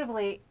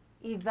inevitably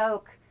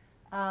evoke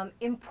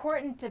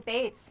important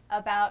debates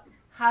about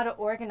how to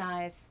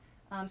organize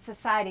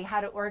society, how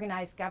to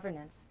organize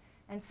governance.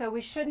 And so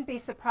we shouldn't be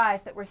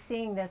surprised that we're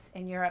seeing this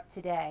in Europe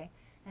today.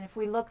 And if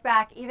we look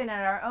back even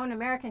at our own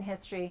American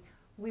history,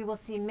 we will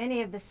see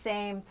many of the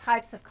same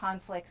types of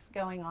conflicts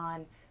going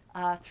on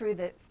through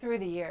the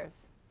years.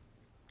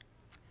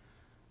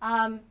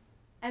 And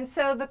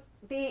so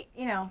the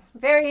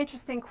very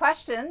interesting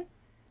question,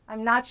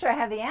 I'm not sure I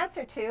have the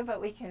answer to,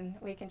 but we can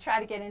try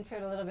to get into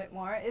it a little bit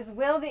more, is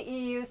will the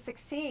EU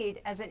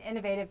succeed as an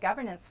innovative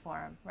governance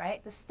forum,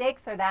 right? The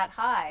stakes are that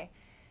high.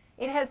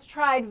 It has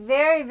tried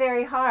very,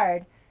 very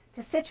hard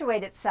to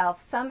situate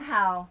itself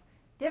somehow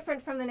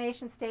different from the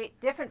nation state,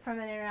 different from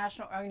an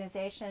international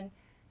organization.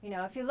 You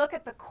know, if you look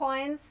at the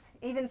coins,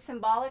 even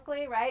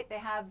symbolically, right, they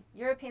have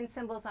European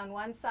symbols on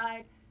one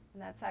side,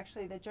 and that's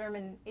actually the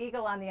German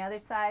eagle on the other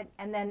side,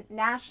 and then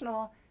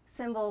national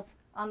symbols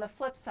on the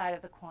flip side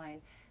of the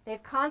coin.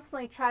 They've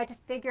constantly tried to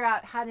figure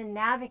out how to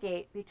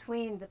navigate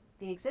between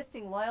the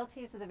existing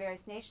loyalties of the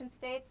various nation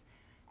states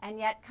and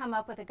yet come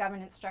up with a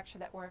governance structure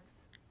that works.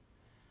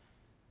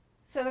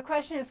 So the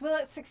question is, will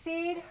it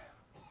succeed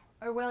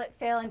or will it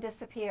fail and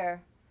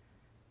disappear?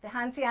 The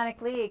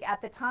Hanseatic League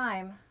at the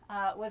time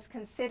was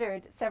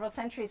considered several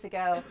centuries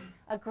ago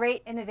a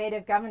great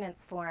innovative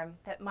governance form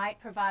that might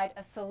provide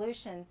a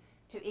solution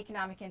to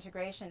economic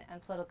integration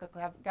and political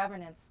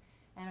governance.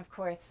 And of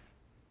course,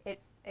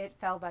 it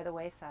fell by the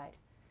wayside.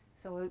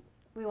 So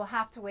we will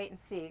have to wait and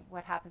see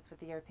what happens with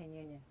the European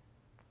Union.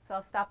 So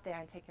I'll stop there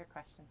and take your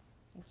questions.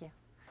 Thank you.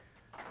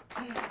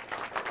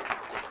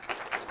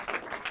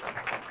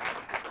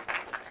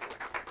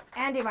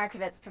 Andy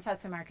Markovits,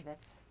 Professor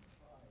Markovits.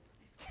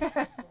 Thank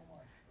you so much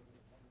for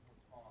the wonderful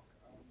talk.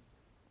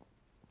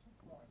 2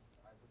 points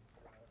I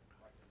would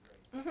like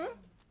to raise.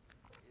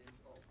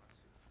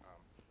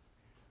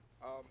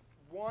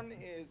 One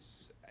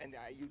is, and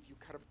you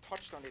kind of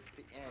touched on it at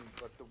the end,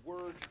 but the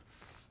word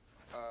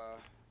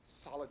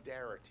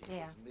solidarity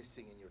was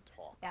missing in your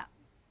talk. Yeah.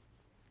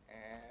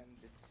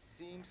 And it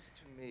seems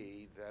to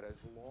me that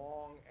as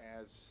long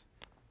as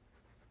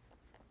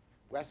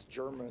West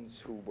Germans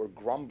who were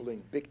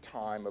grumbling big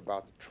time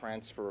about the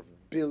transfer of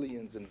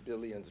billions and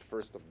billions,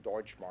 first of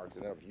Deutschmarks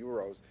and then of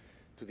euros,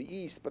 to the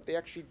East, but they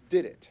actually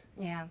did it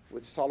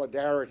with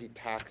solidarity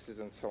taxes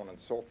and so on and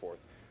so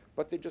forth.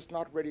 But they're just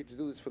not ready to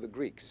do this for the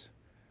Greeks.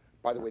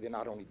 By the way, they're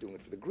not only doing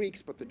it for the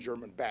Greeks, but the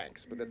German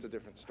banks, but that's a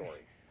different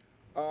story.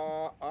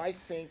 I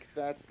think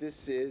that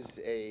this is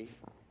a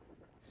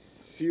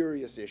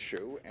serious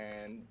issue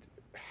and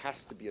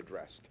has to be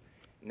addressed.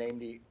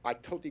 Namely, I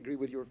totally agree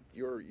with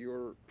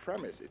your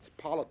premise. It's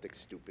politics,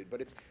 stupid,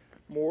 but it's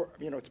more,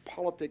 it's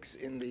politics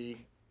in the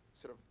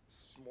sort of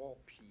small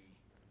p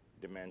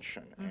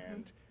dimension.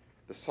 And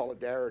the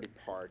solidarity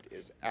part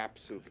is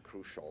absolutely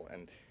crucial.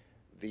 And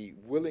the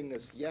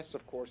willingness, yes,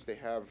 of course, they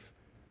have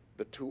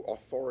the two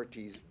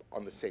authorities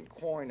on the same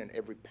coin, and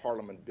every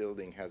parliament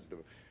building has the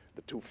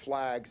 2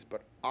 flags,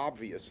 but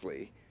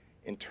obviously,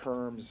 in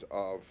terms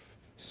of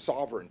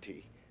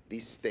sovereignty,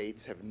 these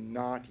states have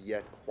not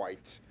yet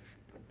quite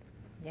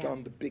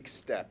done the big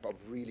step of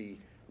really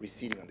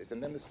receding on this.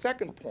 And then the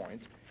second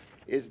point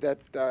is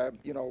that,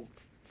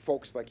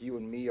 folks like you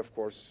and me, of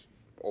course,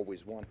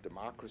 always want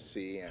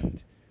democracy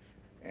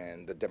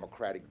and the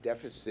democratic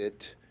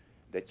deficit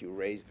that you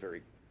raised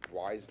very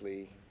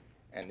wisely.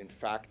 And in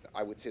fact,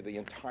 I would say the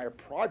entire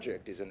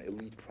project is an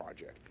elite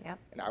project. Yep.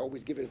 And I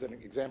always give it as an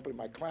example in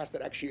my class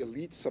that actually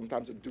elites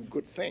sometimes do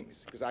good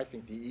things, because I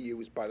think the EU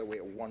is, by the way,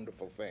 a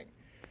wonderful thing.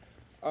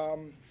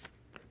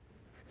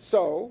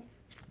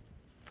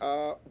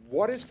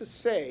 What is to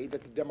say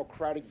that the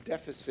democratic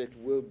deficit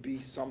will be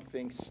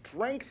something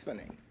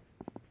strengthening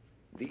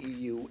the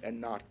EU and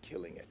not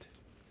killing it?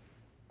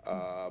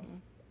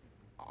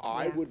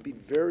 I would be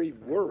very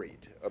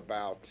worried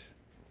about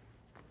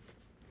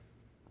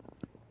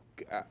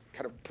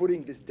kind of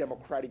putting this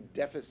democratic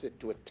deficit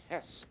to a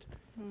test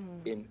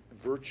in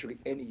virtually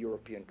any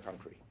European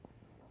country.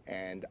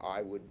 And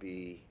I would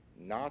be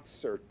not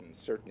certain,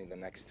 certainly in the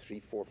next 3,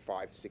 4,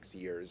 5, 6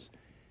 years,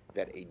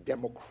 that a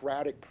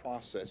democratic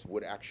process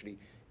would actually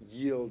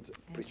yield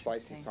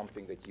precisely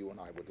something that you and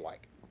I would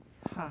like.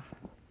 Huh.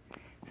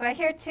 So I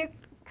hear two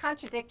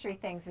contradictory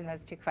things in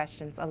those two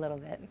questions a little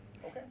bit.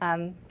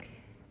 Okay.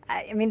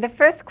 I mean, the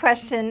first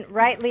question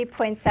rightly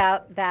points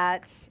out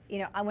that, you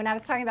know, when I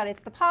was talking about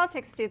it's the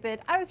politics, stupid,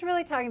 I was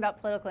really talking about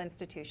political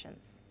institutions,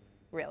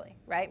 really,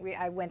 right?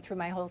 I went through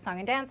my whole song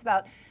and dance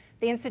about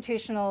the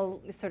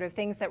institutional sort of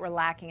things that were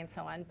lacking and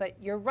so on. But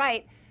you're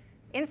right,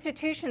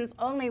 institutions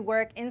only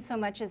work in so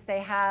much as they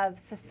have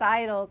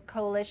societal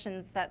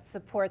coalitions that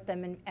support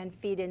them and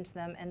feed into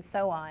them and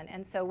so on.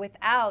 And so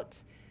without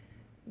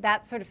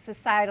that sort of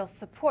societal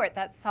support,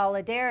 that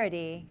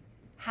solidarity,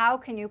 how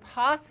can you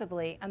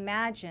possibly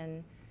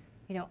imagine,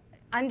 you know,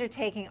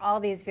 undertaking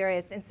all these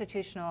various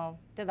institutional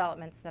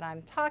developments that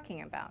I'm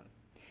talking about?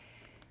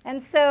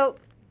 And so,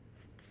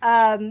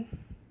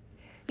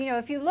 you know,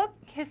 if you look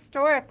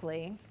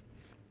historically,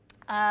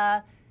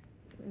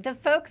 the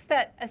folks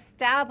that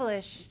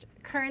established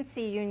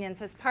currency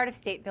unions as part of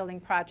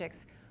state-building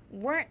projects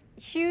weren't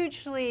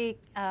hugely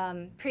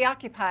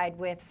preoccupied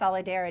with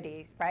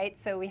solidarity, right?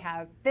 So we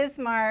have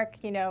Bismarck,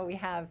 you know, we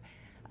have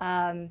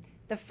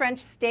the French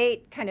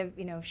state kind of,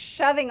 you know,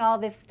 shoving all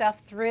this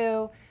stuff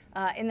through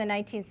in the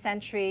 19th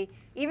century.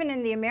 Even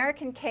in the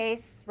American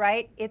case,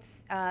 right,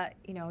 it's,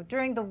 you know,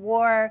 during the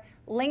war,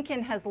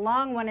 Lincoln has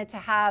long wanted to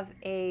have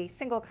a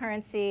single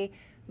currency,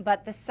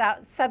 but the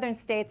southern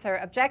states are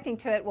objecting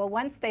to it. Well,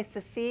 once they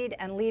secede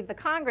and leave the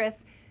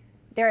Congress,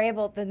 they're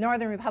able, the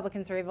northern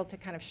Republicans are able to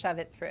kind of shove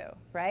it through,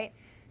 right?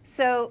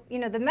 So, you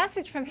know, the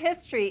message from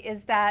history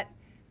is that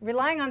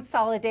relying on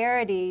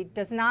solidarity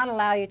does not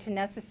allow you to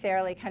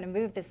necessarily kind of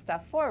move this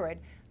stuff forward.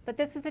 But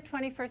this is the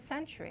 21st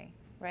century,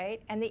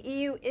 right? And the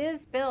EU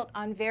is built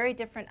on very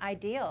different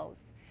ideals.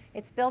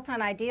 It's built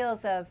on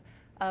ideals of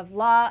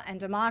law and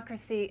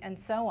democracy and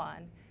so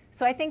on.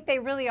 So I think they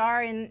really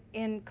are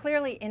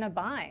clearly in a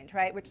bind,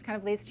 right? Which kind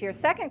of leads to your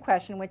second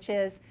question, which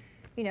is,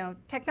 you know,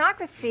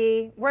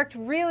 technocracy worked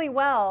really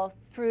well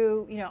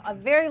through, you know, a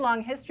very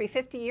long history,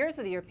 50 years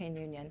of the European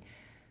Union.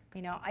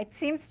 You know, it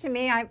seems to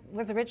me, I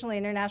was originally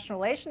an international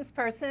relations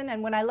person,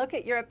 and when I look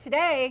at Europe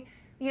today,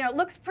 you know, it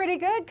looks pretty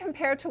good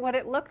compared to what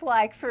it looked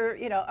like for,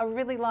 you know, a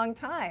really long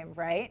time,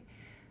 right?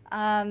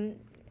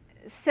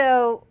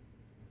 So,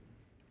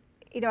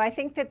 you know, I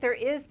think that there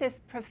is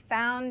this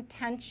profound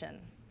tension.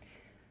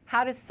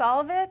 How to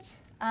solve it?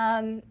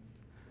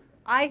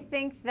 I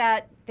think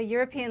that the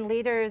European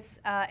leaders,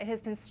 it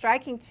has been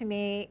striking to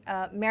me,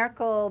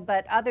 Merkel,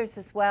 but others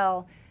as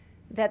well,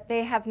 that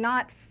they have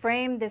not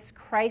framed this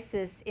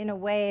crisis in a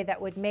way that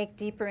would make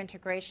deeper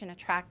integration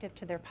attractive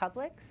to their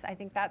publics. I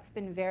think that's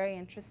been very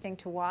interesting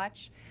to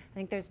watch. I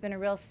think there's been a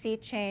real sea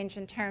change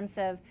in terms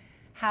of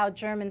how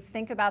Germans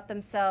think about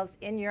themselves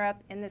in Europe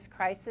in this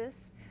crisis.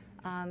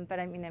 But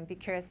I mean, I'd be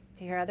curious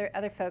to hear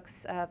other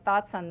folks'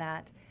 thoughts on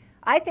that.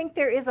 I think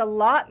there is a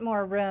lot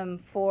more room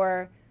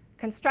for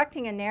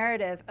constructing a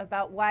narrative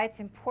about why it's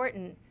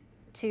important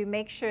to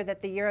make sure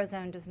that the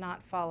Eurozone does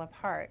not fall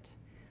apart.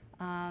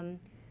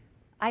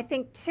 I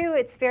think, too,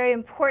 it's very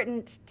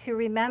important to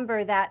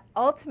remember that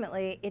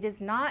ultimately it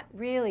is not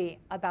really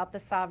about the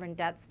sovereign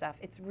debt stuff.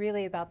 It's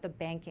really about the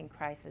banking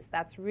crisis.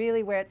 That's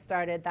really where it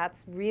started.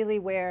 That's really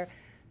where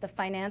the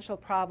financial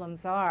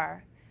problems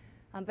are.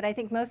 But I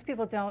think most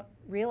people don't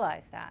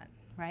realize that,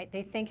 right?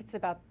 They think it's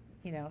about,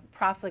 you know,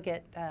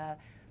 profligate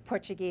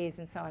Portuguese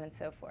and so on and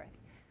so forth.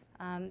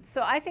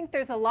 So I think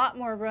there's a lot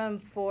more room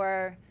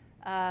for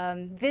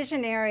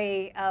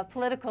visionary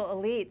political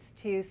elites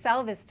to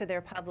sell this to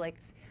their publics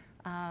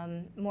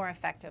more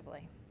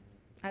effectively.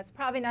 That's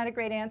probably not a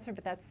great answer,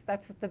 but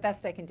that's the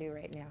best I can do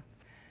right now.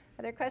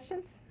 Other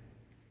questions?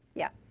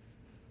 Yeah.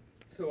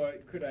 So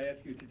could I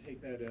ask you to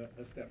take that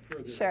a step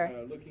further? Sure.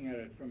 Looking at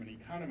it from an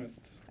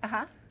economist's,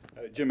 Uh-huh.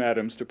 Jim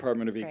Adams,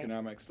 Department of Great.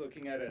 Economics,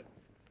 looking at it.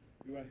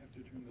 Do I have to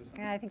turn this on?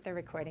 Yeah, I think they're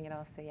recording it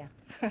also, yeah.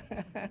 I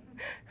have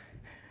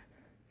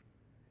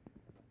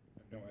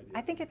no idea.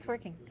 I think it's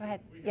working. Go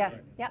ahead. Yeah.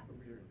 Right. Yeah.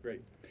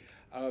 Great.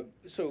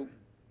 So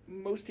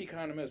most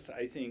economists,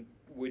 I think,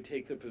 would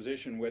take the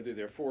position, whether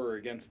they're for or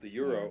against the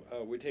euro,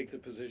 would take the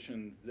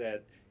position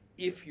that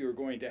if you're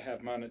going to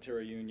have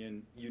monetary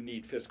union, you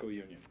need fiscal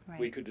union. Right.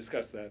 We could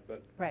discuss that,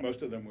 but Right.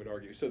 most of them would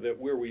argue. So that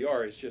where we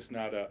are is just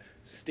not a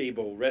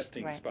stable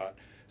resting Right. spot.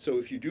 So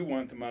if you do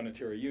want the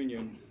monetary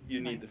union,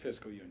 you need Right. the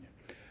fiscal union.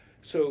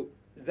 So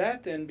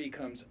that then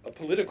becomes a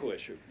political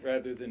issue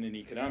rather than an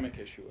economic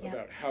issue Yeah.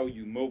 about how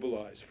you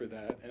mobilize for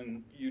that.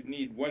 And you'd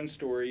need one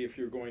story if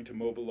you're going to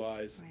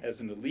mobilize Right. as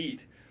an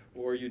elite,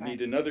 or you'd Right.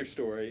 need another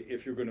story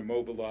if you're going to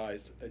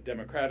mobilize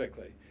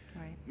democratically.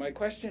 Right. My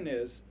question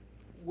is,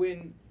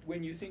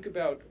 when you think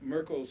about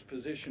Merkel's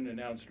position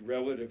announced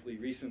relatively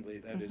recently,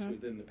 that is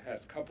within the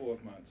past couple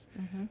of months,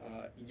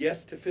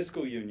 yes to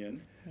fiscal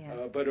union,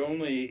 Yeah. but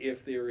only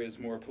if there is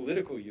more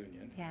political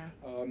union. Yeah.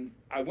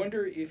 I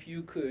wonder if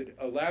you could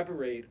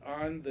elaborate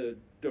on the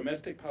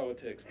domestic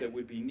politics that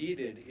would be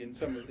needed in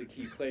some of the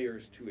key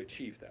players to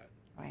achieve that.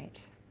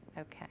 Right.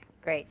 Okay.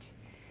 Great.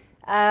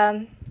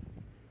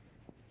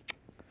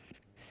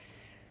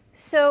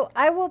 So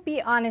I will be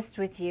honest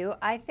with you.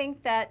 I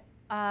think that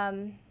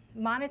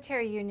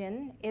monetary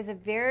union is a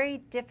very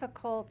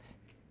difficult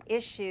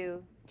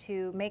issue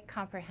to make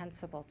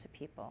comprehensible to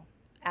people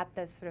at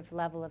the sort of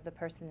level of the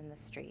person in the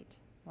street,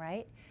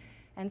 right?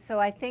 And so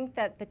I think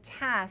that the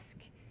task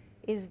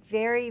is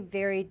very,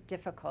 very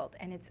difficult,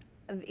 and it's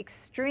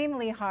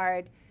extremely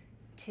hard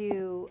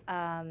to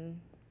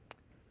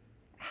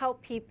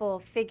help people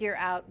figure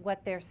out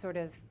what their sort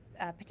of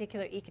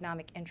particular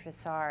economic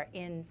interests are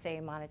in, say,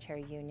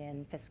 monetary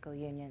union, fiscal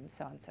union,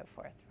 so on and so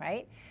forth,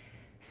 right?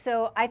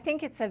 So I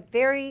think it's a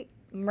very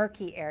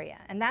murky area,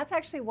 and that's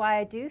actually why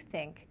I do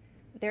think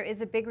there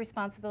is a big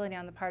responsibility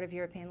on the part of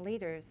European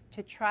leaders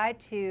to try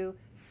to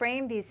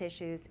frame these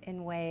issues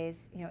in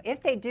ways,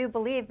 if they do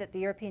believe that the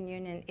European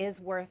Union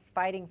is worth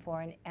fighting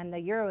for and the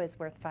euro is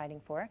worth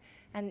fighting for,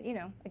 and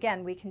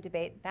again, we can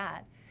debate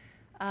that.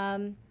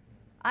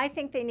 I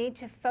think they need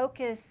to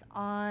focus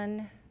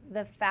on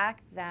the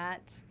fact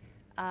that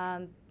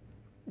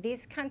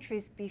these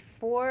countries,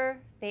 before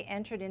they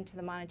entered into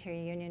the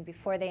monetary union,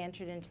 before they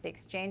entered into the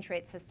exchange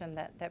rate system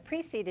that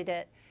preceded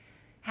it,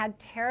 had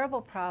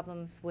terrible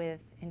problems with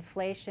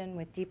inflation,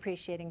 with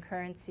depreciating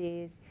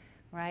currencies,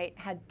 right?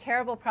 Had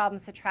terrible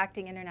problems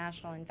attracting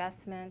international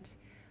investment.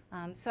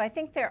 So I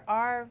think there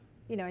are,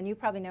 and you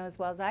probably know as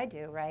well as I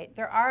do, right?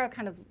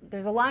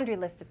 There's a laundry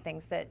list of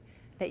things that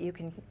you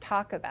can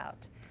talk about.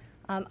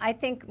 I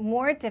think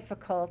more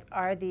difficult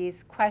are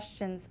these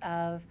questions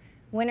of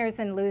winners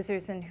and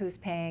losers and who's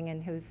paying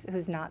and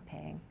who's not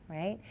paying,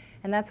 right?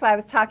 And that's why I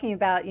was talking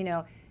about,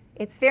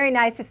 it's very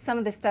nice if some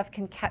of this stuff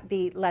can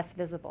be less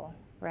visible,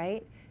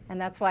 right?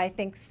 And that's why I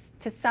think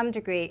to some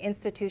degree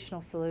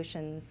institutional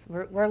solutions,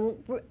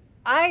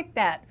 I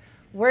bet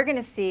we're going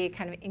to see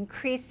kind of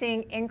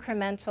increasing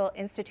incremental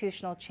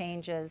institutional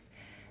changes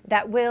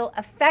that will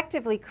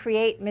effectively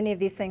create many of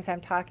these things I'm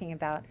talking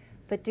about,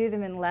 but do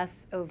them in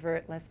less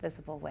overt, less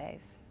visible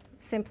ways,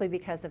 simply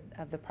because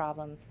of the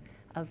problems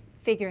of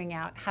figuring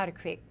out how to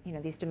create,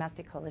 these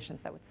domestic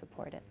coalitions that would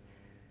support it.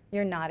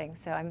 You're nodding,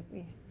 so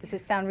does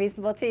this sound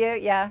reasonable to you?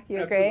 Yeah,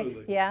 you agree?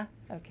 Absolutely. Yeah?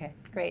 Okay,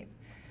 great.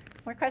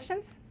 More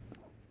questions?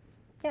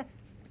 Yes,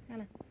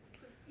 Anna.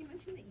 So you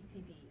mentioned the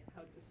ECB and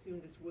how it's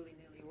assumed this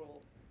willy-nilly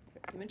role.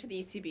 You mentioned the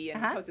ECB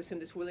and how it's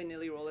assumed this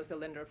willy-nilly role as the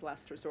lender of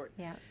last resort.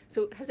 Yeah.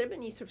 So has there been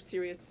any sort of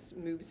serious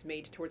moves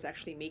made towards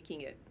actually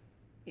making it,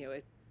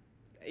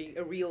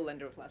 a real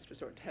lender of last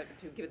resort,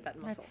 to give it that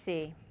muscle? Let's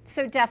see.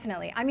 So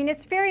definitely. I mean,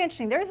 it's very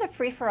interesting. There is a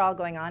free-for-all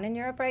going on in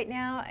Europe right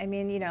now. I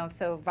mean,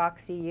 so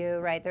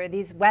VoxEU, right? There are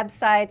these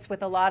websites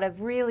with a lot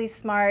of really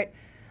smart,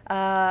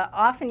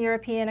 often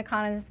European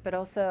economists, but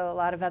also a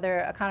lot of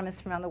other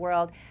economists from around the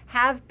world,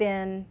 have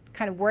been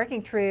kind of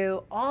working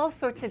through all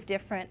sorts of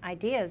different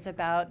ideas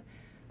about,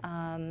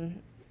 the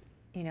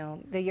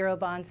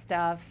Eurobond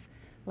stuff,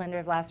 lender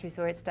of last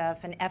resort stuff,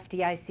 and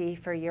FDIC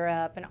for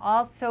Europe, and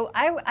also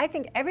I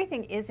think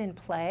everything is in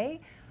play.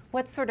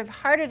 What's sort of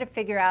harder to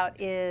figure out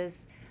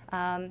is,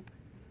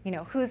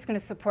 who's going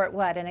to support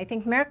what. And I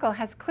think Merkel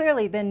has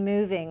clearly been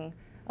moving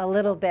a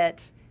little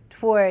bit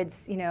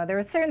towards, there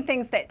were certain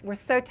things that were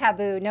so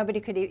taboo, nobody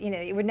could,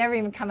 it would never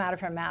even come out of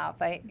her mouth,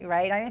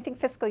 right? I think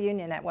fiscal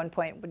union at one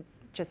point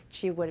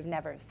she would have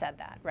never said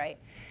that, right?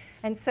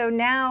 And so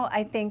now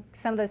I think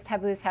some of those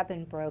taboos have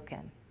been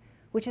broken,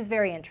 which is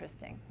very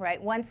interesting, right?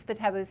 Once the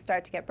taboos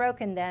start to get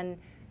broken, then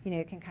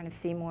you can kind of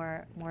see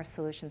more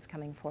solutions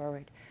coming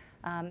forward.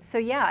 So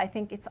yeah, I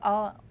think it's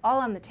all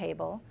on the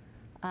table,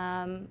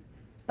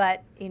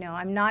 but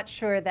I'm not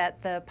sure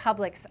that the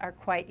publics are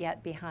quite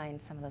yet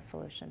behind some of those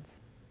solutions.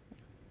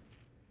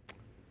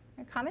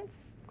 Comments,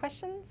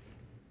 questions?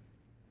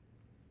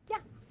 Yeah.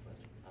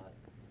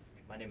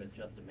 My name is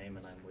Justin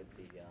Mayman. I'm with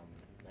the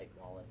Knight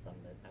Wallace. I'm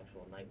the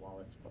actual Knight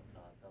Wallace Fellow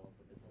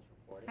for Business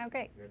Reporting. Oh,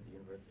 great. Here at the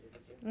university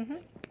this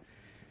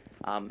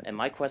year. And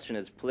my question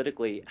is,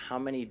 politically, how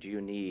many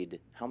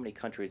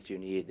countries do you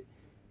need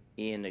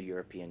in a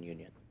European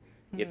Union?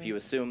 If you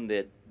assume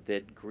that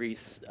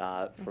Greece,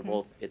 for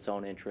both its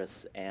own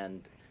interests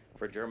and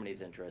for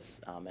Germany's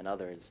interests and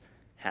others,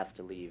 has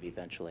to leave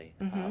eventually,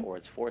 or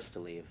it's forced to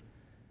leave,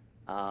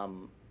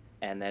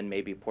 and then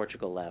maybe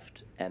Portugal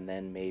left, and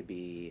then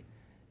maybe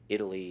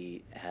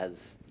Italy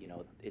has,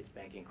 its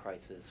banking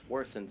crisis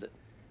worsens.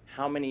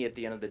 How many, at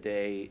the end of the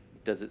day,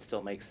 does it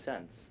still make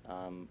sense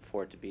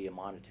for it to be a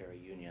monetary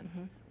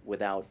union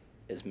without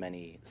as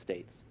many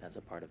states as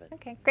a part of it?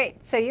 Okay,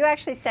 great. So you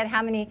actually said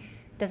how many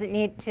does it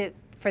need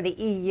for the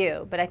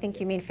EU, but I think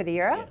you mean for the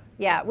euro? Yes.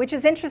 Yeah, which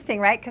is interesting,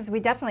 right? Because we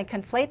definitely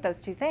conflate those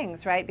two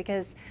things, right?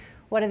 Because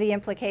what are the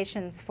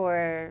implications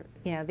for,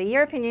 the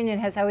European Union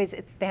has always,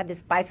 they had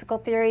this bicycle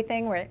theory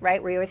thing, where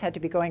you always had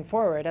to be going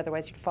forward,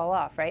 otherwise you'd fall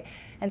off, right?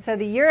 And so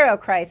the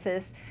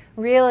Eurocrisis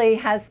really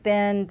has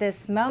been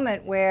this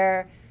moment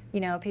where,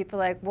 people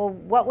are like, well,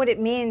 what would it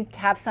mean to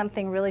have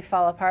something really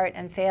fall apart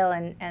and fail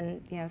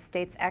and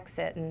states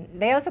exit? And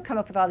they also come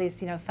up with all these,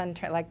 fun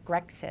terms like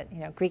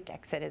Grexit, Greek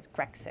exit is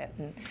Grexit.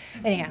 And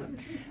anyhow,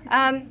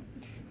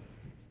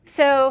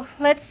 So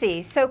let's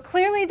see. So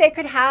clearly they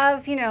could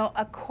have,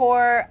 a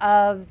core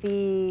of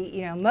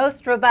the,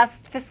 most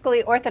robust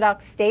fiscally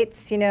orthodox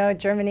states,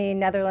 Germany,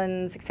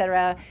 Netherlands, et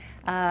cetera,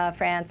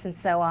 France, and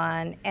so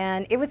on.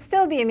 And it would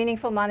still be a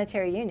meaningful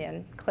monetary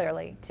union,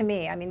 clearly, to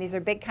me. I mean, these are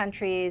big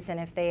countries, and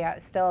if they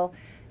still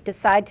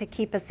decide to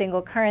keep a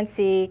single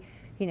currency,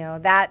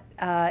 that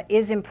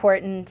is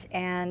important.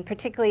 And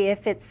particularly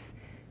if it's,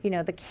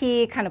 the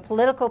key kind of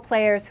political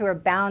players who are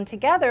bound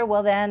together,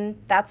 well, then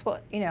that's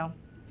what,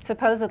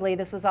 supposedly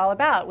this was all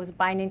about, was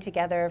binding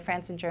together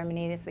France and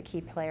Germany as the key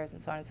players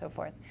and so on and so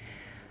forth.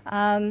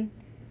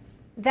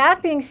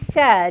 That being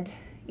said,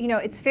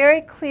 it's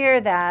very clear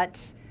that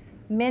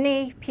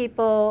many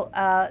people,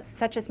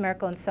 such as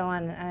Merkel and so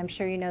on, and I'm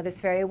sure you know this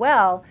very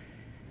well,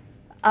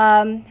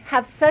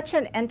 have such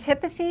an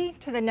antipathy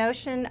to the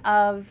notion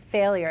of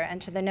failure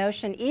and to the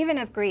notion even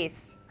of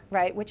Greece,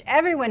 right, which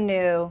everyone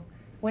knew.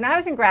 When I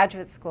was in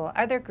graduate school,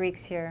 are there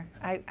Greeks here?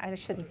 I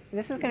shouldn't.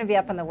 This is going to be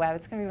up on the web.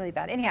 It's going to be really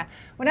bad. Anyhow,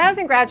 when I was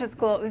in graduate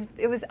school,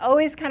 it was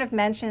always kind of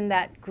mentioned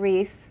that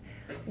Greece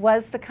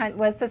was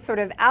the sort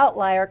of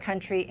outlier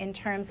country in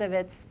terms of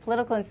its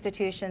political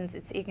institutions,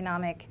 its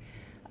economic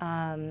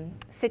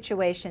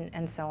situation,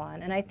 and so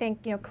on. And I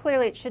think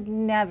clearly it should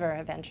never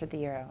have entered the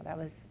euro. That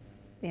was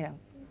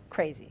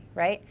crazy,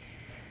 right?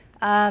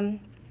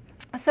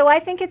 So I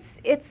think it's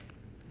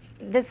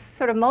this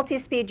sort of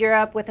multi-speed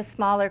Europe with a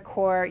smaller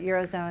core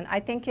Eurozone,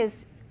 I think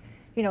is,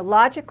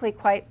 logically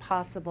quite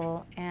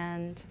possible.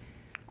 And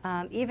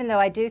even though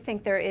I do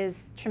think there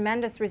is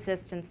tremendous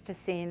resistance to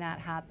seeing that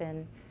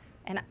happen,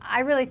 and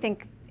I really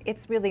think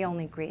it's really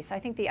only Greece. I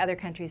think the other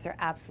countries are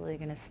absolutely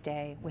going to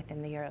stay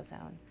within the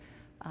Eurozone.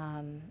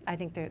 I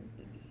think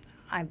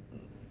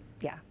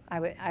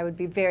I would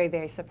be very,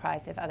 very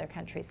surprised if other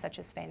countries such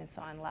as Spain and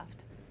so on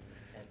left.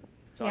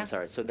 So I'm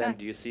sorry. So then,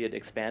 do you see it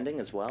expanding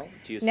as well?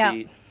 Do you No,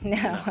 see?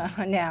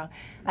 no,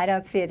 I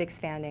don't see it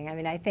expanding. I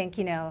mean, I think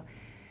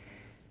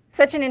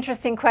such an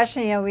interesting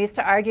question. We used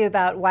to argue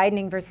about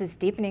widening versus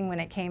deepening when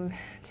it came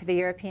to the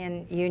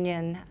European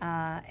Union,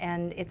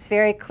 and it's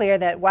very clear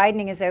that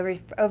widening is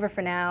over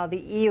for now. The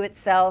EU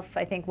itself,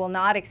 I think, will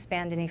not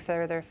expand any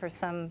further for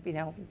some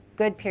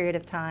good period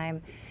of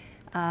time.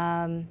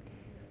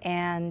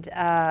 And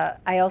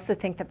I also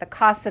think that the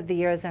cost of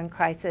the Eurozone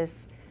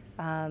crisis,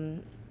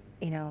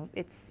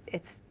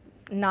 it's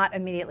not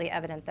immediately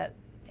evident that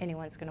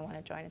anyone's going to want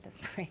to join at this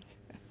point.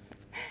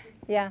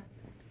 Yeah.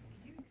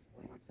 Can you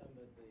explain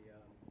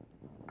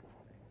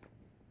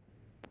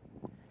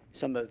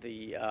some of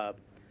the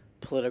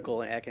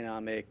political and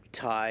economic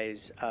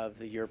ties of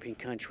the European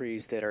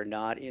countries that are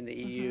not in the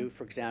EU?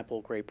 For example,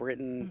 Great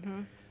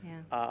Britain,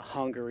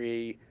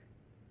 Hungary,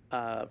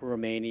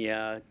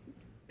 Romania,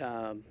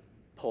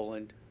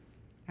 Poland.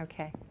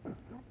 Okay.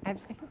 I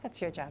think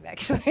that's your job,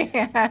 actually.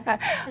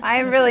 I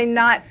am really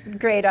not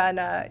great on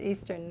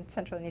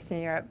Central and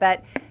Eastern Europe.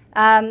 But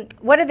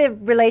what are the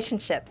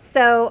relationships?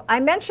 So I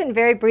mentioned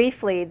very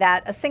briefly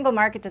that a single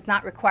market does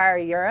not require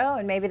a euro,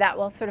 and maybe that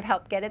will sort of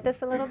help get at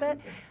this a little bit.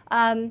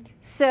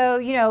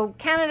 So,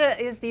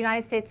 Canada is the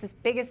United States'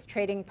 biggest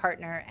trading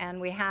partner, and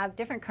we have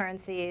different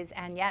currencies,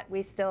 and yet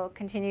we still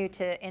continue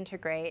to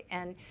integrate.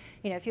 And,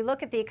 if you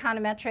look at the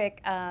econometric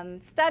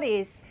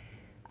studies,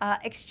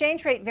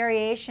 exchange rate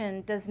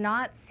variation does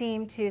not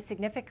seem to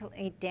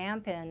significantly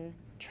dampen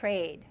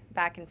trade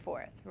back and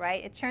forth,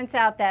 right? It turns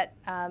out that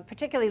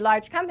particularly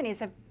large companies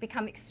have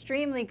become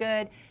extremely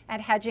good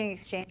at hedging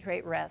exchange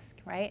rate risk,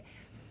 right?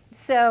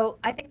 So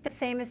I think the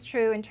same is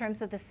true in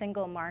terms of the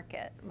single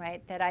market,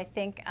 right? That I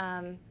think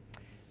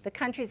the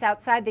countries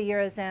outside the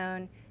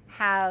Eurozone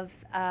have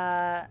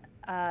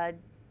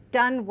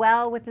done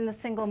well within the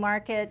single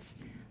market.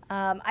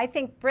 I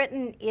think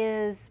Britain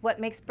is, what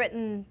makes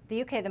Britain,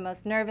 the UK, the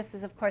most nervous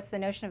is, of course, the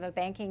notion of a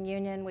banking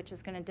union, which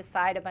is going to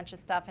decide a bunch of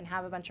stuff and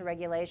have a bunch of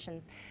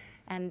regulations.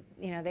 And,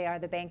 they are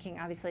the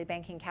obviously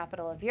banking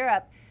capital of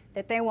Europe.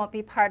 That they won't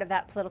be part of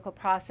that political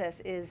process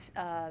is,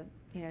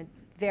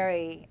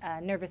 very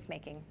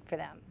nervous-making for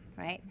them,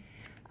 right?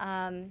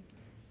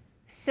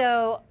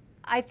 So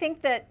I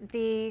think that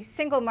the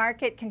single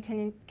market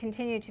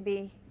continue to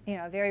be,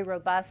 a very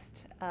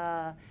robust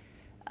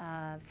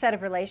set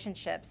of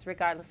relationships,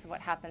 regardless of what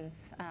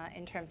happens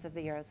in terms of the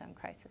Eurozone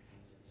crisis.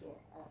 So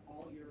are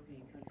all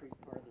European countries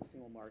part of the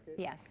single market?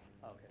 Yes.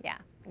 Okay. Yeah,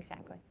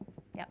 exactly.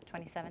 Yep,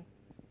 27.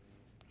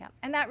 Yeah,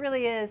 and that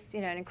really is,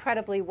 an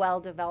incredibly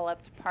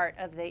well-developed part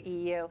of the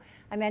EU.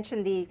 I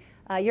mentioned the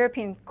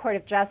European Court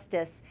of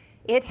Justice.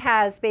 It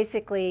has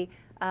basically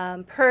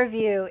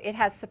purview, it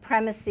has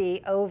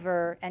supremacy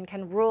over and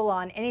can rule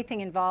on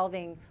anything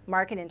involving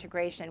market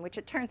integration, which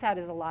it turns out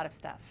is a lot of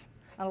stuff.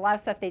 A lot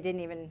of stuff they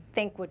didn't even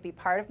think would be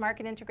part of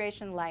market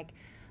integration, like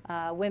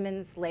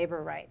women's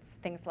labor rights,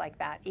 things like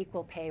that,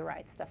 equal pay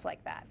rights, stuff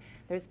like that.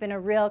 There's been a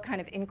real kind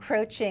of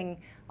encroaching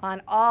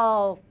on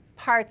all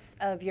parts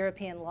of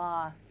European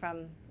law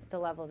from the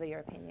level of the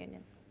European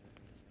Union.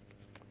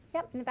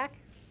 Yep, in the back.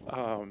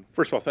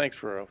 First of all, thanks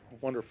for a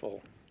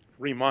wonderful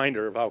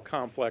reminder of how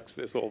complex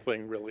this whole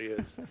thing really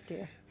is. Oh,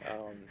 dear.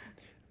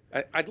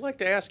 I'd like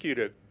to ask you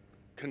to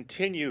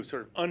continue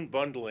sort of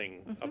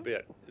unbundling a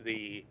bit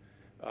the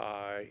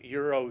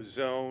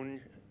Eurozone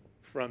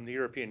from the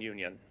European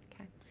Union.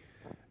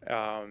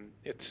 Okay.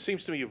 It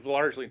seems to me you've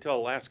largely, until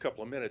the last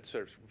couple of minutes,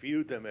 sort of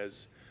viewed them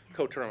as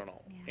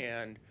coterminal.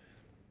 Yeah. And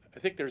I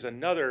think there's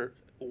another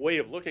way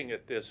of looking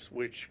at this,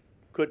 which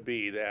could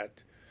be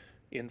that,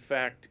 in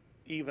fact,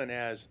 even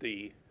as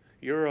the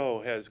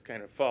euro has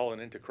kind of fallen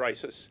into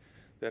crisis,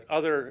 that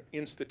other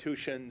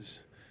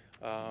institutions,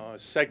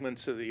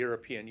 segments of the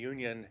European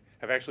Union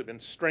have actually been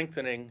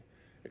strengthening,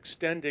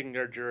 extending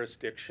their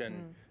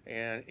jurisdiction,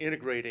 and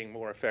integrating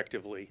more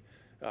effectively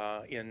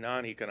in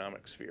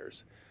non-economic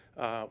spheres.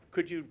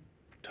 Could you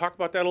talk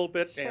about that a little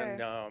bit? Sure.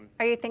 And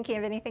are you thinking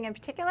of anything in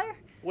particular?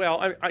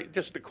 well,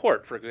 just the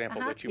court, for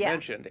example, that you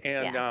mentioned,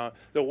 and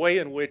the way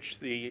in which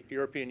the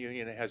European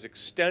Union has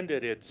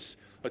extended its,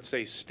 let's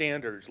say,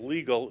 standards,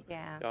 legal,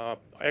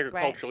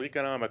 agricultural,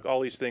 economic,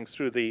 all these things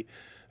through the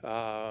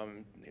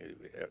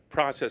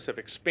process of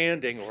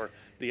expanding, or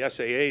the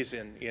SAAs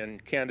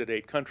in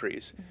candidate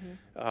countries.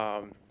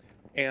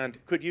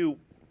 And could you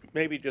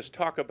maybe just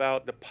talk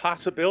about the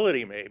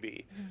possibility,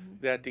 maybe,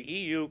 that the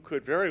EU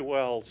could very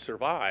well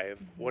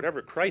survive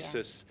whatever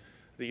crisis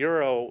the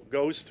euro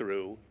goes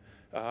through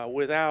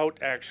without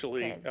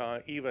actually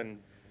even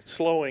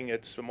slowing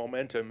its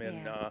momentum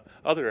in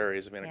other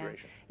areas of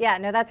integration? Yeah,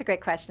 no, that's a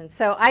great question.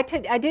 So I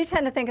do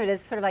tend to think of it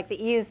as sort of like the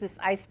EU is this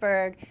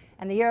iceberg,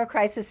 and the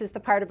Eurocrisis is the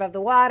part above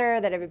the water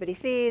that everybody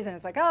sees, and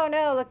it's like, oh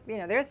no, look, you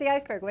know, there's the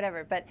iceberg,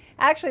 whatever. But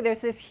actually, there's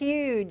this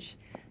huge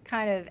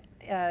kind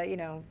of, you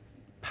know,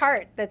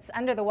 part that's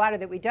under the water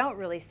that we don't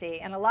really see,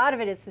 and a lot of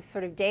it is this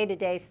sort of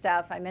day-to-day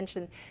stuff. I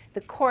mentioned the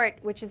court,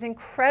 which is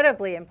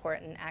incredibly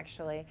important,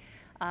 actually,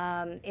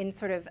 in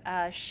sort of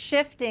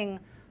shifting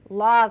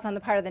laws on the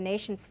part of the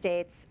nation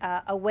states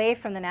away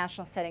from the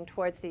national setting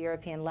towards the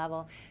European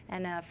level.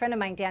 And a friend of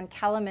mine, Dan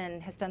Kellerman,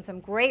 has done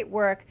some great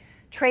work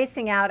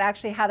tracing out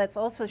actually how that's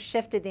also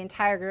shifted the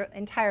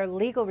entire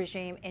legal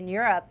regime in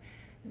Europe.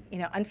 You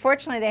know,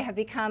 unfortunately, they have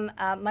become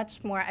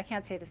much more, I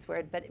can't say this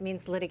word, but it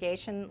means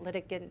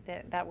litigant,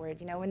 that word,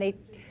 you know, when they,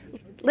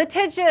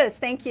 litigious,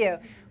 thank you.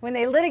 When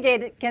they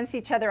litigate against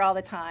each other all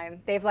the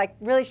time, they've like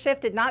really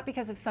shifted, not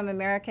because of some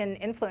American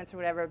influence or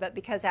whatever, but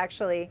because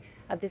actually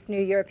of this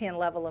new European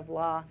level of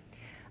law.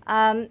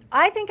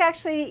 I think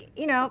actually,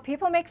 you know,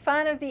 people make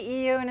fun of the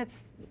EU and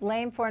its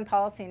lame foreign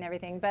policy and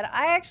everything, but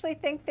I actually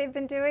think they've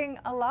been doing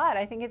a lot.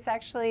 I think it's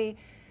actually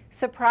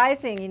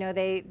surprising. You know,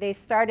 they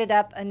started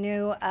up a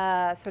new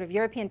sort of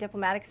European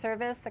diplomatic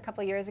service a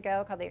couple of years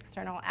ago called the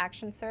External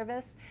Action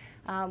Service,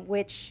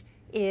 which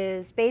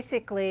is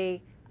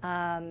basically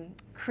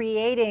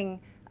creating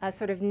a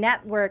sort of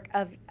network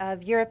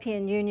of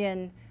European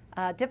Union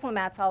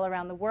diplomats all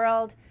around the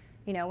world.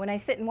 You know, when I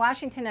sit in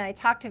Washington and I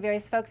talk to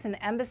various folks in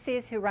the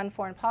embassies who run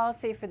foreign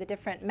policy for the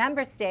different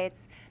member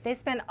states, they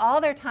spend all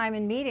their time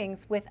in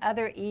meetings with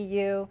other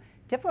EU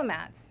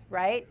diplomats,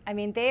 right? I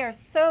mean, they are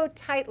so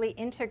tightly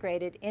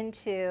integrated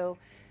into,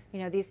 you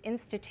know, these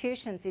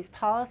institutions, these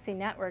policy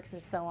networks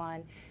and so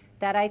on,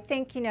 that I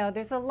think, you know,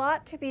 there's a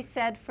lot to be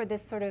said for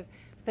this sort of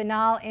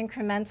banal,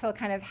 incremental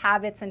kind of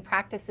habits and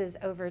practices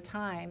over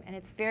time. And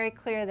it's very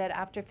clear that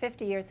after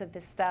 50 years of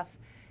this stuff,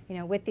 you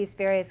know, with these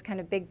various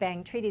kind of Big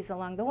Bang treaties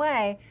along the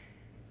way,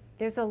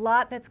 there's a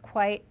lot that's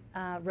quite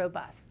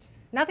robust.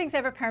 Nothing's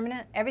ever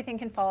permanent. Everything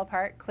can fall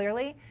apart,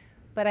 clearly.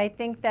 But I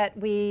think that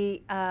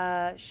we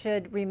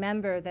should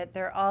remember that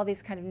there are all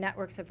these kind of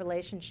networks of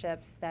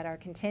relationships that are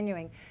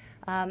continuing.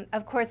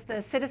 Of course,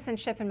 the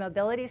citizenship and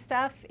mobility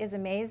stuff is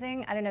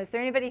amazing. I don't know, is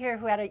there anybody here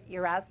who had an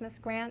Erasmus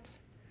grant?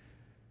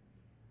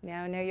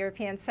 No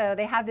European. So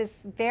they have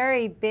this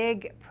very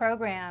big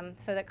program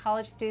so that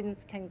college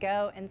students can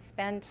go and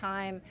spend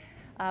time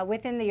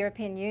within the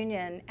European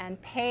Union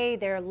and pay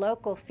their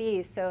local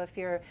fees. So if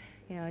you're,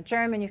 you know,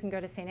 German, you can go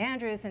to St.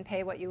 Andrews and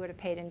pay what you would have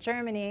paid in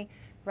Germany,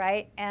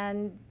 right?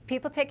 And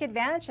people take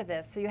advantage of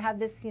this. So you have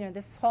this, you know,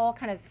 this whole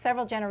kind of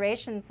several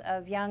generations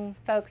of young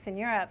folks in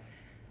Europe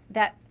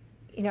that,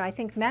 you know, I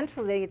think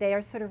mentally they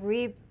are sort of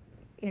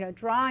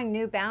drawing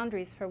new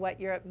boundaries for what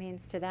Europe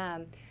means to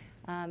them.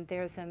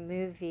 There's a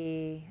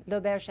movie,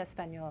 L'Auberge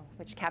Espagnole,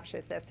 which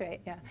captures this,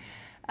 right?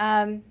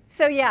 Yeah.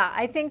 So yeah,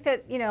 I think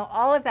that, you know,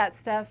 all of that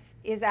stuff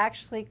is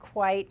actually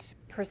quite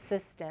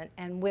persistent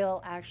and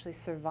will actually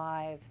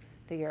survive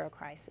the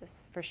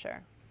Eurocrisis, for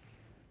sure.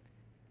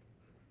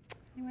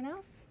 Anyone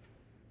else?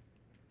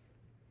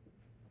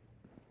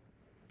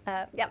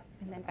 Yep,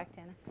 and then back to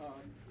Anna.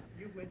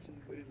 You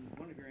mentioned in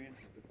one of your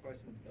answers to the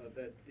question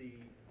that the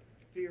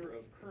fear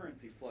of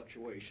currency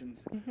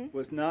fluctuations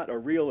was not a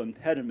real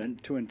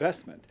impediment to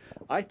investment.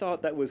 I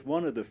thought that was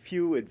one of the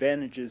few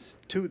advantages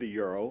to the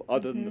euro,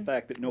 other than the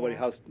fact that nobody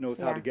knows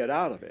how to get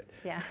out of it.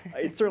 Yeah.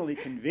 It's certainly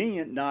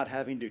convenient not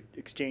having to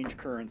exchange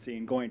currency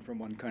and going from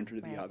one country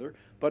to the other,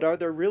 but are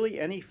there really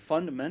any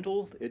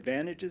fundamental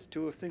advantages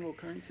to a single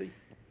currency?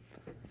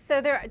 So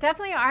there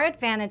definitely are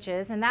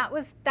advantages, and that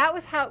was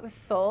how it was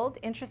sold.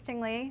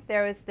 Interestingly,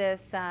 there was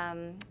this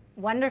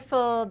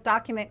wonderful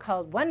document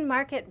called One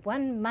Market,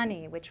 One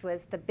Money, which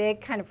was the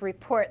big kind of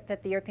report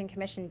that the European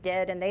Commission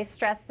did, and they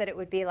stressed that it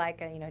would be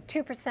like a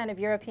 2% of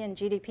European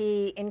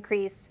GDP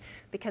increase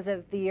because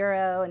of the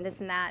euro and this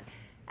and that.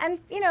 And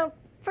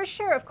for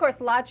sure, of course,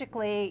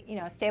 logically,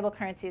 a stable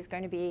currency is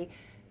going to be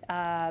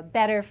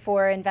better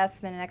for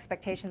investment and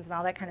expectations and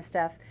all that kind of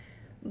stuff.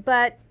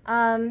 But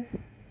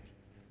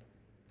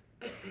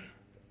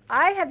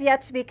I have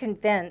yet to be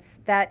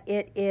convinced that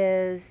it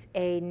is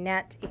a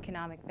net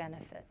economic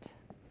benefit.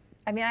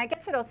 I mean, I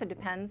guess it also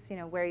depends,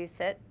 where you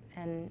sit,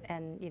 and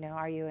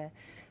are you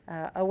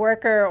a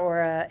worker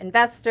or an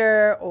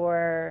investor,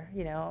 or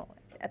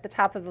at the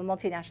top of a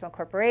multinational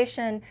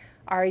corporation?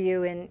 Are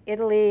you in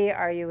Italy?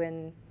 Are you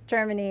in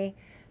Germany?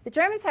 The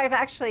Germans have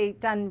actually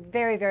done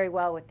very, very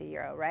well with the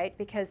euro, right?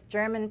 Because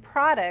German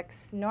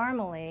products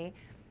normally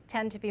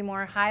tend to be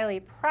more highly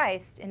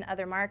priced in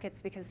other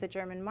markets because the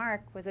German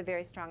mark was a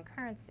very strong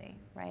currency,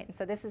 right? And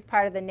so this is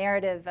part of the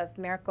narrative of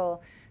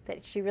Merkel,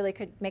 that she really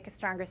could make a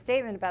stronger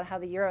statement about how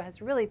the euro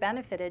has really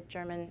benefited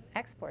German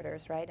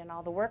exporters, right, and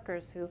all the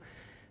workers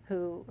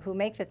who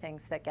make the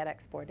things that get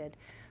exported.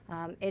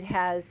 It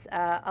has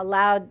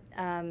allowed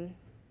them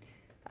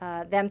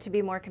to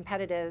be more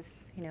competitive,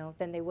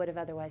 than they would have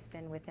otherwise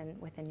been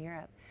within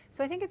Europe.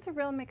 So I think it's a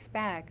real mixed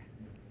bag.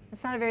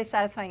 It's not a very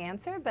satisfying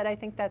answer, but I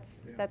think that's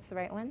the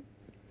right one.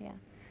 Yeah.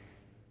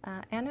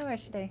 Anna, or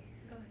should I?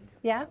 Go ahead.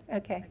 Yeah?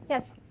 Okay.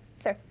 Yes,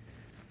 sir.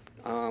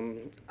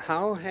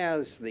 How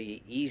has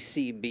the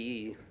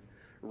ECB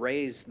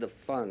raised the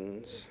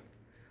funds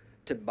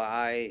to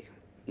buy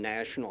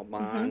national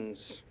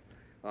bonds,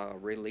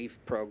 relief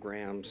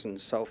programs,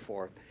 and so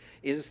forth?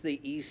 Is the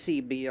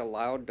ECB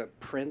allowed to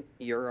print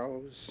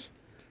euros,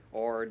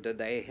 or do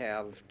they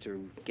have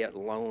to get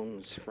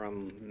loans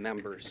from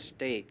member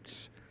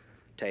states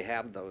to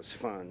have those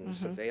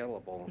funds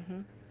available?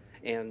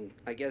 And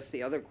I guess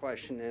the other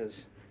question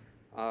is,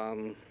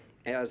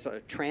 as a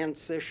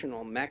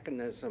transitional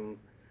mechanism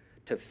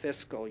to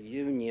fiscal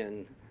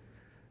union,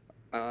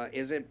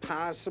 is it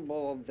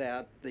possible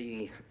that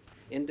the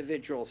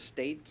individual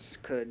states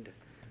could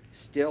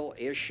still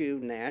issue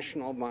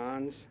national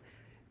bonds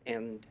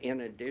and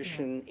in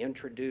addition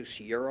introduce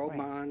euro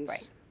bonds?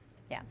 Right.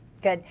 Yeah,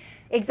 good.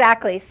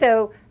 Exactly.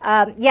 So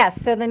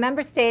yes, so the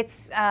member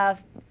states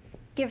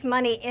give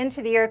money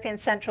into the European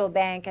Central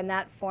Bank, and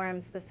that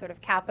forms the sort of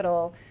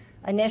capital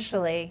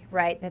initially,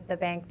 right, that the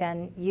bank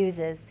then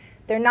uses.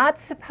 They're not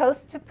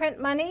supposed to print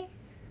money.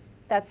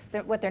 That's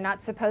what they're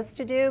not supposed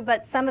to do,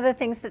 but some of the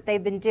things that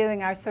they've been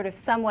doing are sort of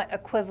somewhat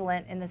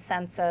equivalent in the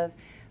sense of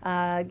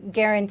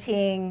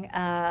guaranteeing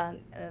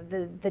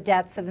the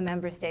debts of the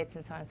member states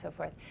and so on and so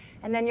forth.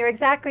 And then you're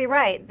exactly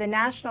right.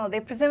 They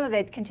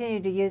presumably continue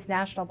to use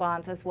national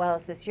bonds as well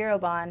as this euro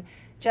bond,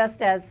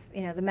 just as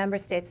the member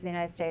states of the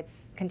United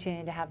States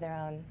continue to have their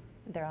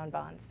own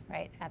bonds,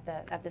 right,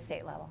 at the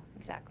state level.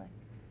 Exactly.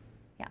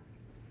 Yeah.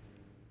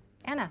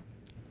 Anna.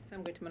 So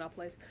I'm going to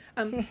monopolize.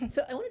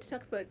 So I wanted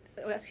to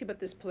ask you about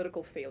this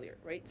political failure,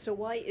 right? So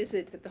why is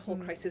it that the whole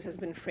crisis has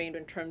been framed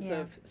in terms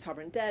of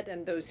sovereign debt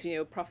and those,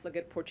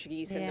 profligate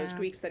Portuguese and those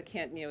Greeks that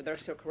can't, they're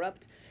so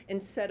corrupt,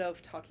 instead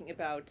of talking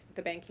about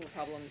the banking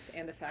problems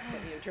and the fact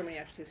that, Germany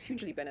actually has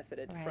hugely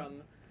benefited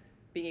from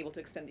being able to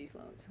extend these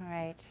loans?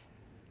 Right.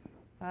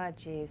 Oh,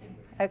 geez.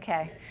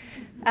 Okay.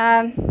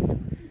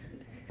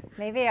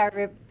 Maybe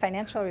our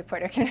financial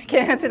reporter can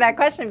answer that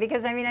question,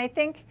 because, I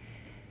think,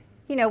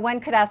 one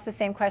could ask the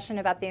same question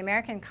about the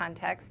American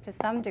context to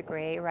some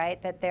degree,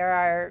 right? That there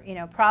are,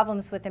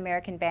 problems with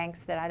American banks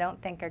that I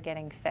don't think are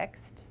getting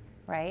fixed,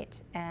 right?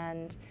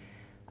 And,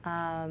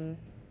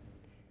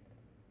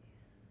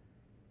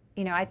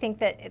 I think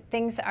that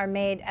things are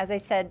made, as I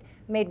said,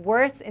 made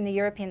worse in the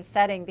European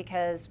setting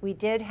because we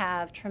did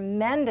have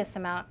tremendous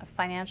amount of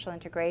financial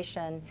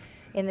integration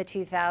in the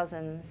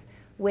 2000s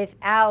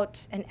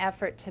without an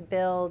effort to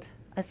build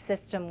a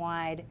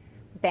system-wide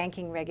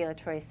banking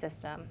regulatory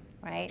system,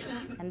 right?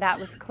 And that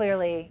was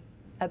clearly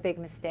a big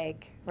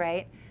mistake,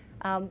 right?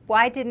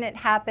 Why didn't it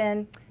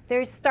happen?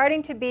 There's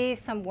starting to be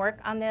some work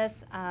on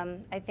this.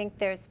 I think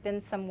there's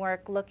been some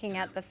work looking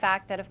at the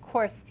fact that, of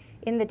course,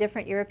 in the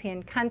different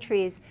European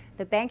countries,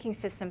 the banking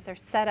systems are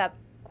set up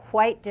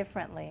quite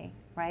differently,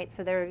 right?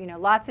 So there are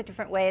lots of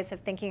different ways of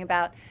thinking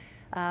about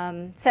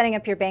setting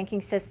up your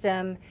banking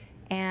system,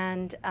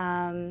 and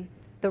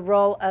the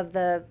role of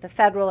the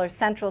federal or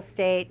central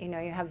state.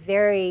 You have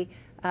very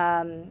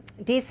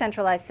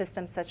decentralized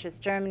systems such as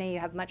Germany. You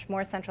have much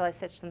more centralized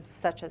systems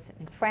such as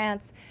in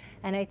France.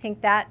 And I think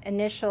that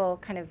initial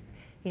kind of,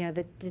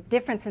 the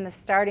difference in the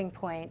starting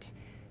point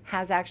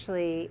has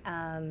actually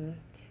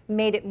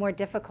made it more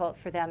difficult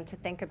for them to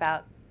think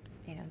about,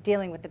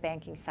 dealing with the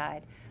banking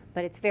side.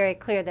 But it's very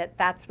clear that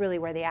that's really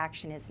where the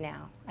action is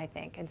now, I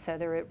think. And so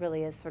there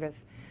really is sort of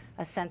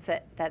a sense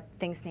that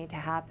things need to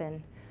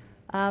happen.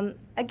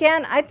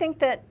 Again, I think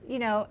that,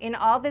 in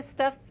all this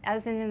stuff,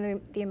 as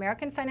in the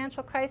American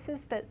financial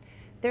crisis, that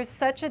there's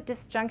such a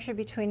disjuncture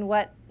between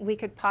what we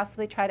could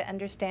possibly try to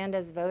understand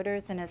as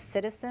voters and as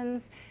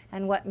citizens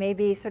and what may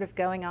be sort of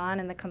going on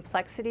in the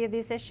complexity of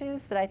these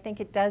issues that I think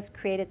it does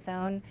create its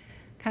own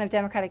kind of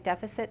democratic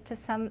deficit to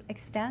some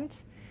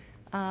extent.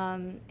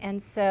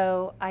 And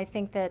so I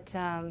think that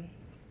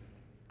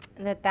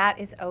that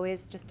is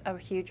always just a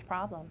huge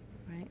problem,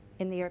 right,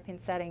 in the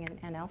European setting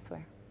and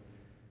elsewhere.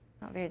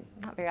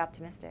 Not very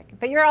optimistic.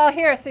 But you're all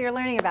here, so you're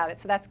learning about it,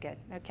 so that's good.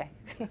 Okay.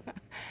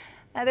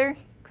 Other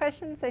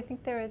questions? I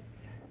think there is.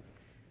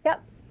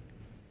 Yep.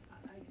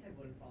 I just have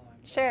one following.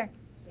 Sure.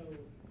 So in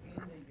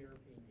the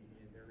European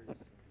Union, there is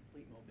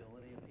complete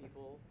mobility of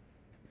people.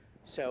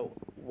 So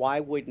why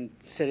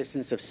wouldn't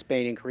citizens of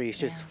Spain and Greece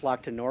just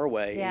flock to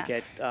Norway and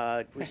get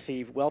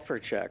receive welfare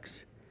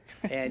checks?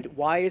 And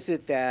why is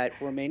it that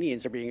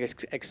Romanians are being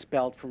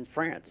expelled from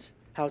France?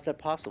 How is that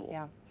possible?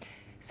 Yeah.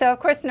 So, of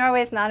course,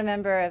 Norway is not a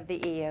member of the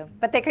EU,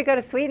 but they could go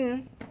to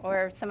Sweden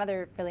or some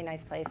other really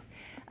nice place.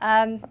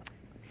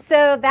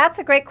 So that's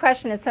a great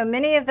question. And so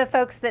many of the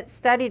folks that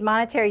studied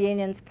monetary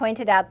unions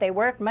pointed out they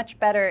work much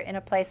better in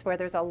a place where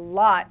there's a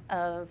lot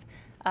of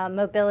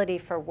mobility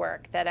for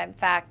work. That, in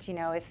fact, you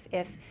know,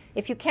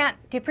 if you can't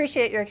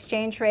depreciate your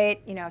exchange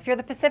rate, you know, if you're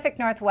the Pacific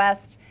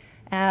Northwest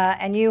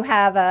and you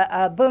have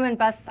a boom and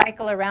bust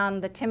cycle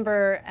around the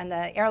timber and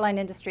the airline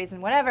industries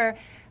and whatever,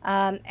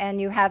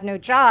 and you have no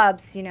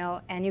jobs, you know,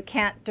 and you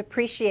can't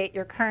depreciate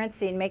your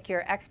currency and make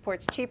your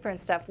exports cheaper and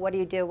stuff, what do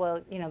you do?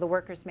 Well, you know, the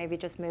workers maybe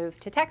just move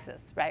to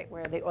Texas, right,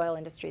 where the oil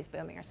industry is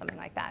booming or something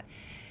like that.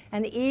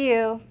 And the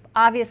EU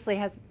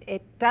obviously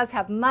does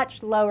have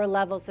much lower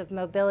levels of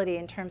mobility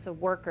in terms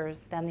of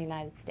workers than the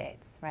United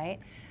States, right?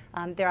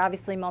 There are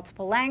obviously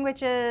multiple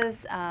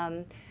languages.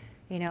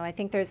 You know, I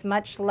think there's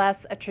much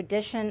less a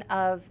tradition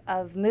of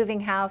moving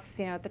house,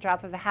 you know, at the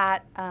drop of a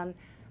hat.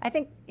 I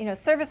think, you know,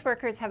 service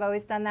workers have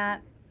always done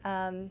that.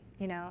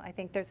 You know, I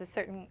think there's a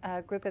certain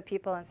group of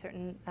people and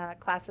certain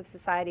class of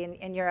society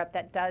in Europe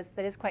that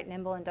is quite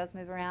nimble and does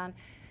move around.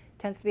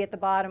 Tends to be at the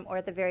bottom or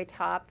at the very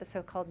top, the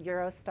so-called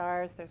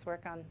Eurostars. There's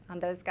work on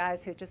those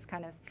guys who just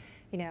kind of,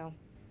 you know,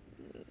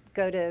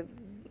 go to,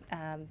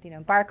 you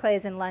know,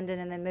 Barclays in London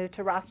and then move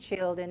to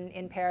Rothschild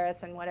in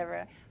Paris and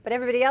whatever. But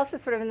everybody else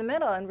is sort of in the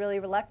middle and really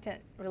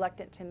reluctant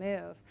to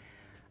move.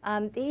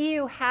 The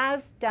EU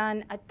has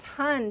done a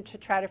ton to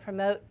try to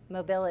promote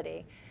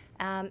mobility.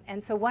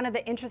 And so one of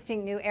the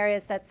interesting new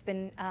areas that's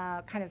been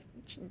kind of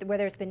where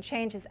there's been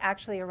change is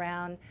actually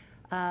around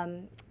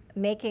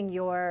making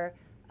your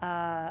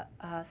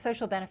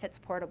social benefits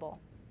portable,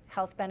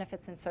 health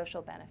benefits and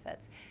social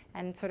benefits,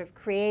 and sort of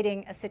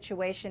creating a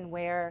situation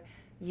where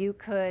you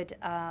could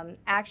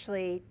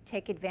actually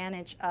take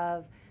advantage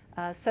of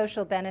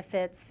social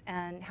benefits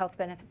and health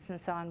benefits and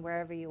so on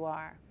wherever you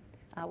are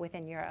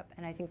within Europe.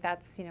 And I think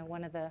that's, you know,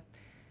 one of the,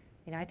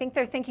 you know, I think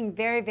they're thinking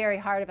very, very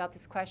hard about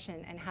this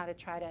question and how to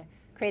try to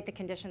create the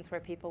conditions where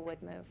people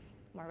would move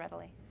more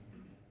readily.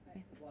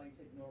 Well, you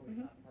said Norway's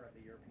not part of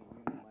the European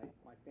Union.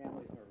 My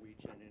family's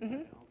Norwegian, and I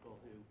have an uncle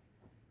who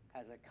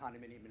has a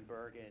condominium in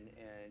Bergen,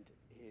 and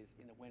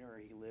in the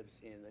winter he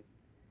lives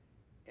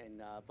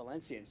in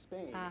Valencia in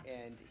Spain,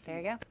 and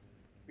he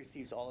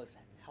receives all his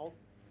health.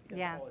 He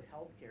does all his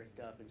healthcare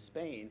stuff in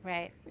Spain.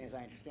 Right. And as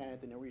I understand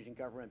it, the Norwegian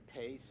government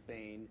pays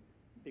Spain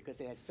because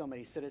they have so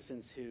many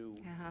citizens who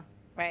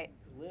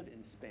live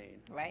in Spain.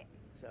 Right.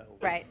 So.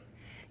 Right.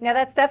 Now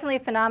that's definitely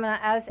a phenomenon,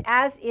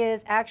 as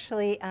is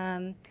actually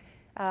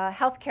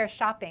healthcare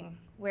shopping,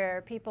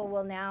 where people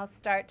will now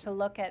start to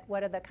look at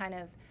what are the kind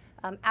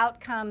of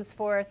outcomes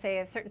for, say,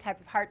 a certain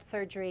type of heart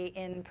surgery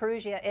in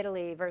Perugia,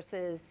 Italy,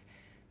 versus,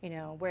 you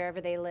know,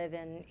 wherever they live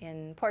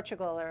in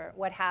Portugal or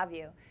what have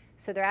you.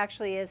 So there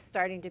actually is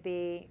starting to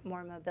be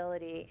more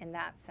mobility in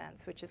that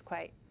sense, which is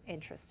quite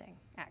interesting,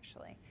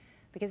 actually,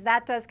 because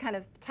that does kind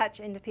of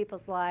touch into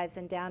people's lives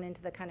and down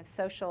into the kind of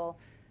social,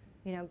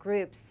 you know,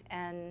 groups,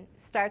 and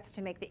starts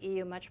to make the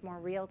EU much more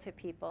real to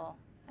people,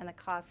 and the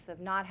costs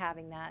of not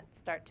having that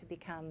start to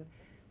become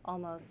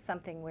almost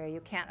something where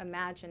you can't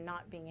imagine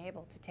not being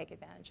able to take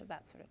advantage of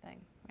that sort of thing,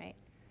 right?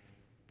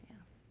 Yeah.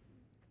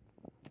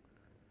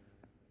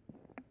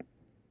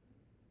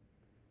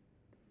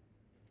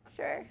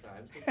 Sure. Sorry,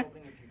 I was just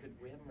hoping if you could,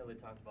 we haven't really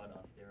talked about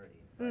austerity.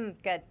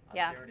 Good,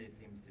 yeah. Austerity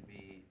seems to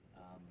be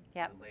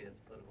the latest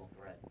political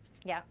threat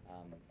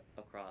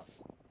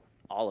across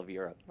all of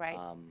Europe, right?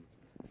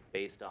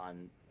 Based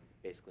on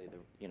basically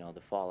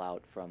the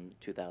fallout from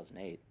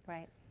 2008.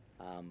 Right.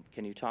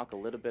 Can you talk a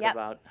little bit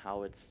about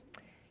how it's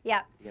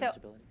the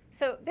instability?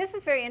 So this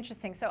is very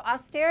interesting. So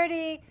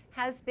austerity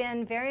has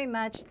been very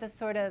much the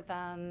sort of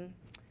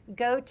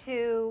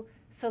go-to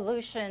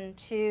solution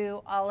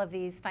to all of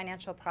these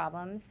financial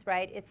problems,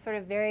 right? It's sort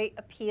of very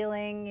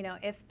appealing. You know,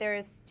 if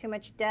there's too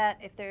much debt,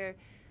 if there are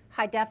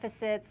high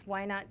deficits,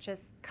 why not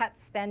just cut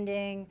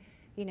spending?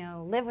 You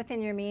know, live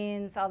within your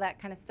means, all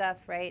that kind of stuff,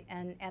 right?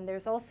 And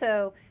there's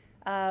also,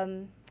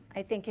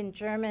 I think in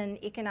German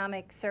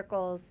economic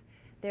circles,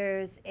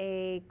 there's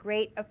a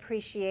great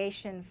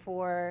appreciation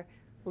for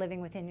living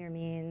within your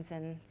means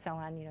and so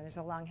on. You know, there's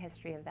a long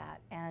history of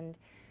that. And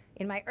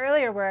in my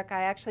earlier work,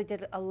 I actually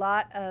did a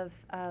lot of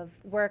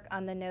work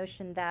on the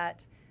notion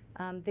that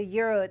the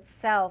euro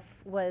itself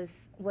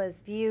was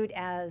viewed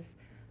as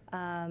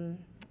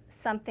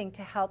something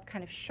to help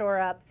kind of shore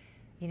up,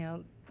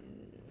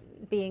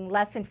 being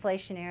less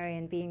inflationary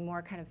and being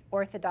more kind of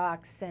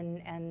orthodox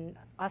and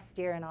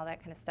austere and all that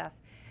kind of stuff.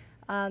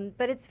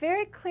 But it's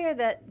very clear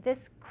that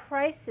this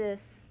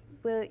crisis,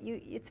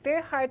 it's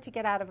very hard to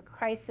get out of a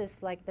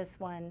crisis like this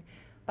one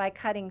by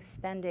cutting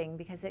spending,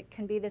 because it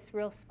can be this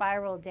real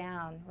spiral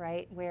down,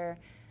 right, where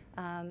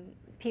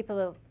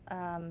people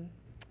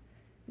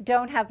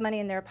don't have money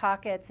in their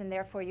pockets, and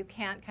therefore you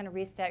can't kind of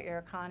restart your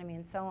economy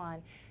and so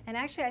on. And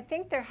actually, I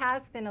think there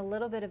has been a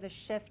little bit of a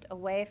shift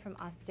away from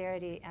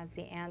austerity as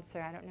the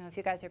answer. I don't know if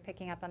you guys are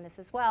picking up on this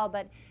as well,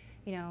 but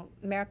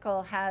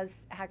Merkel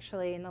has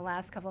actually in the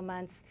last couple of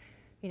months,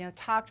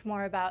 talked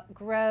more about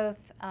growth.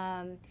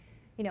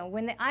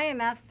 When the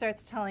IMF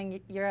starts telling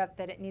Europe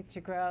that it needs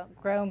to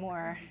grow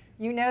more,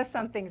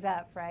 something's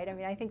up, right? I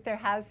mean, I think there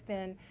has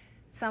been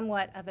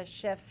somewhat of a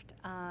shift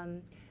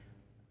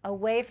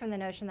away from the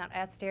notion that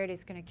austerity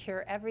is going to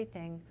cure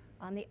everything.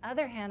 On the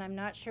other hand, I'm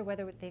not sure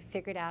whether they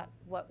figured out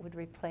what would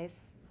replace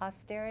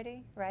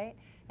austerity, right?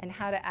 And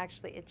how to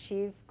actually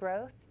achieve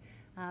growth.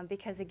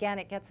 Because again,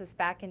 it gets us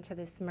back into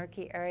this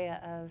murky area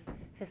of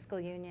fiscal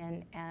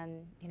union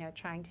and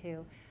trying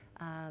to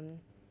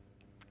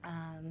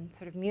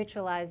sort of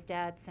mutualize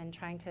debts and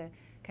trying to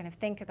kind of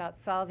think about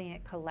solving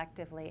it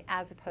collectively,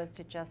 as opposed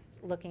to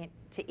just looking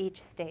to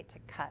each state to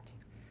cut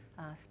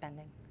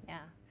spending. Yeah,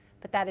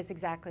 but that is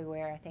exactly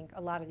where I think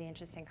a lot of the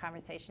interesting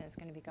conversation is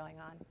going to be going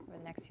on over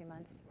the next few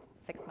months,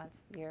 6 months,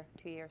 year,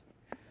 2 years.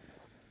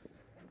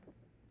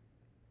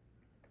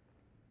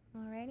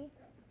 Alrighty.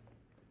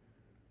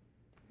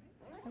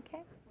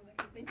 Okay.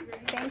 Thank you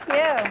very much.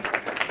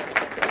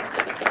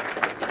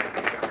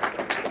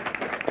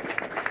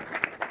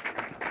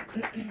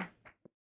 Thank you.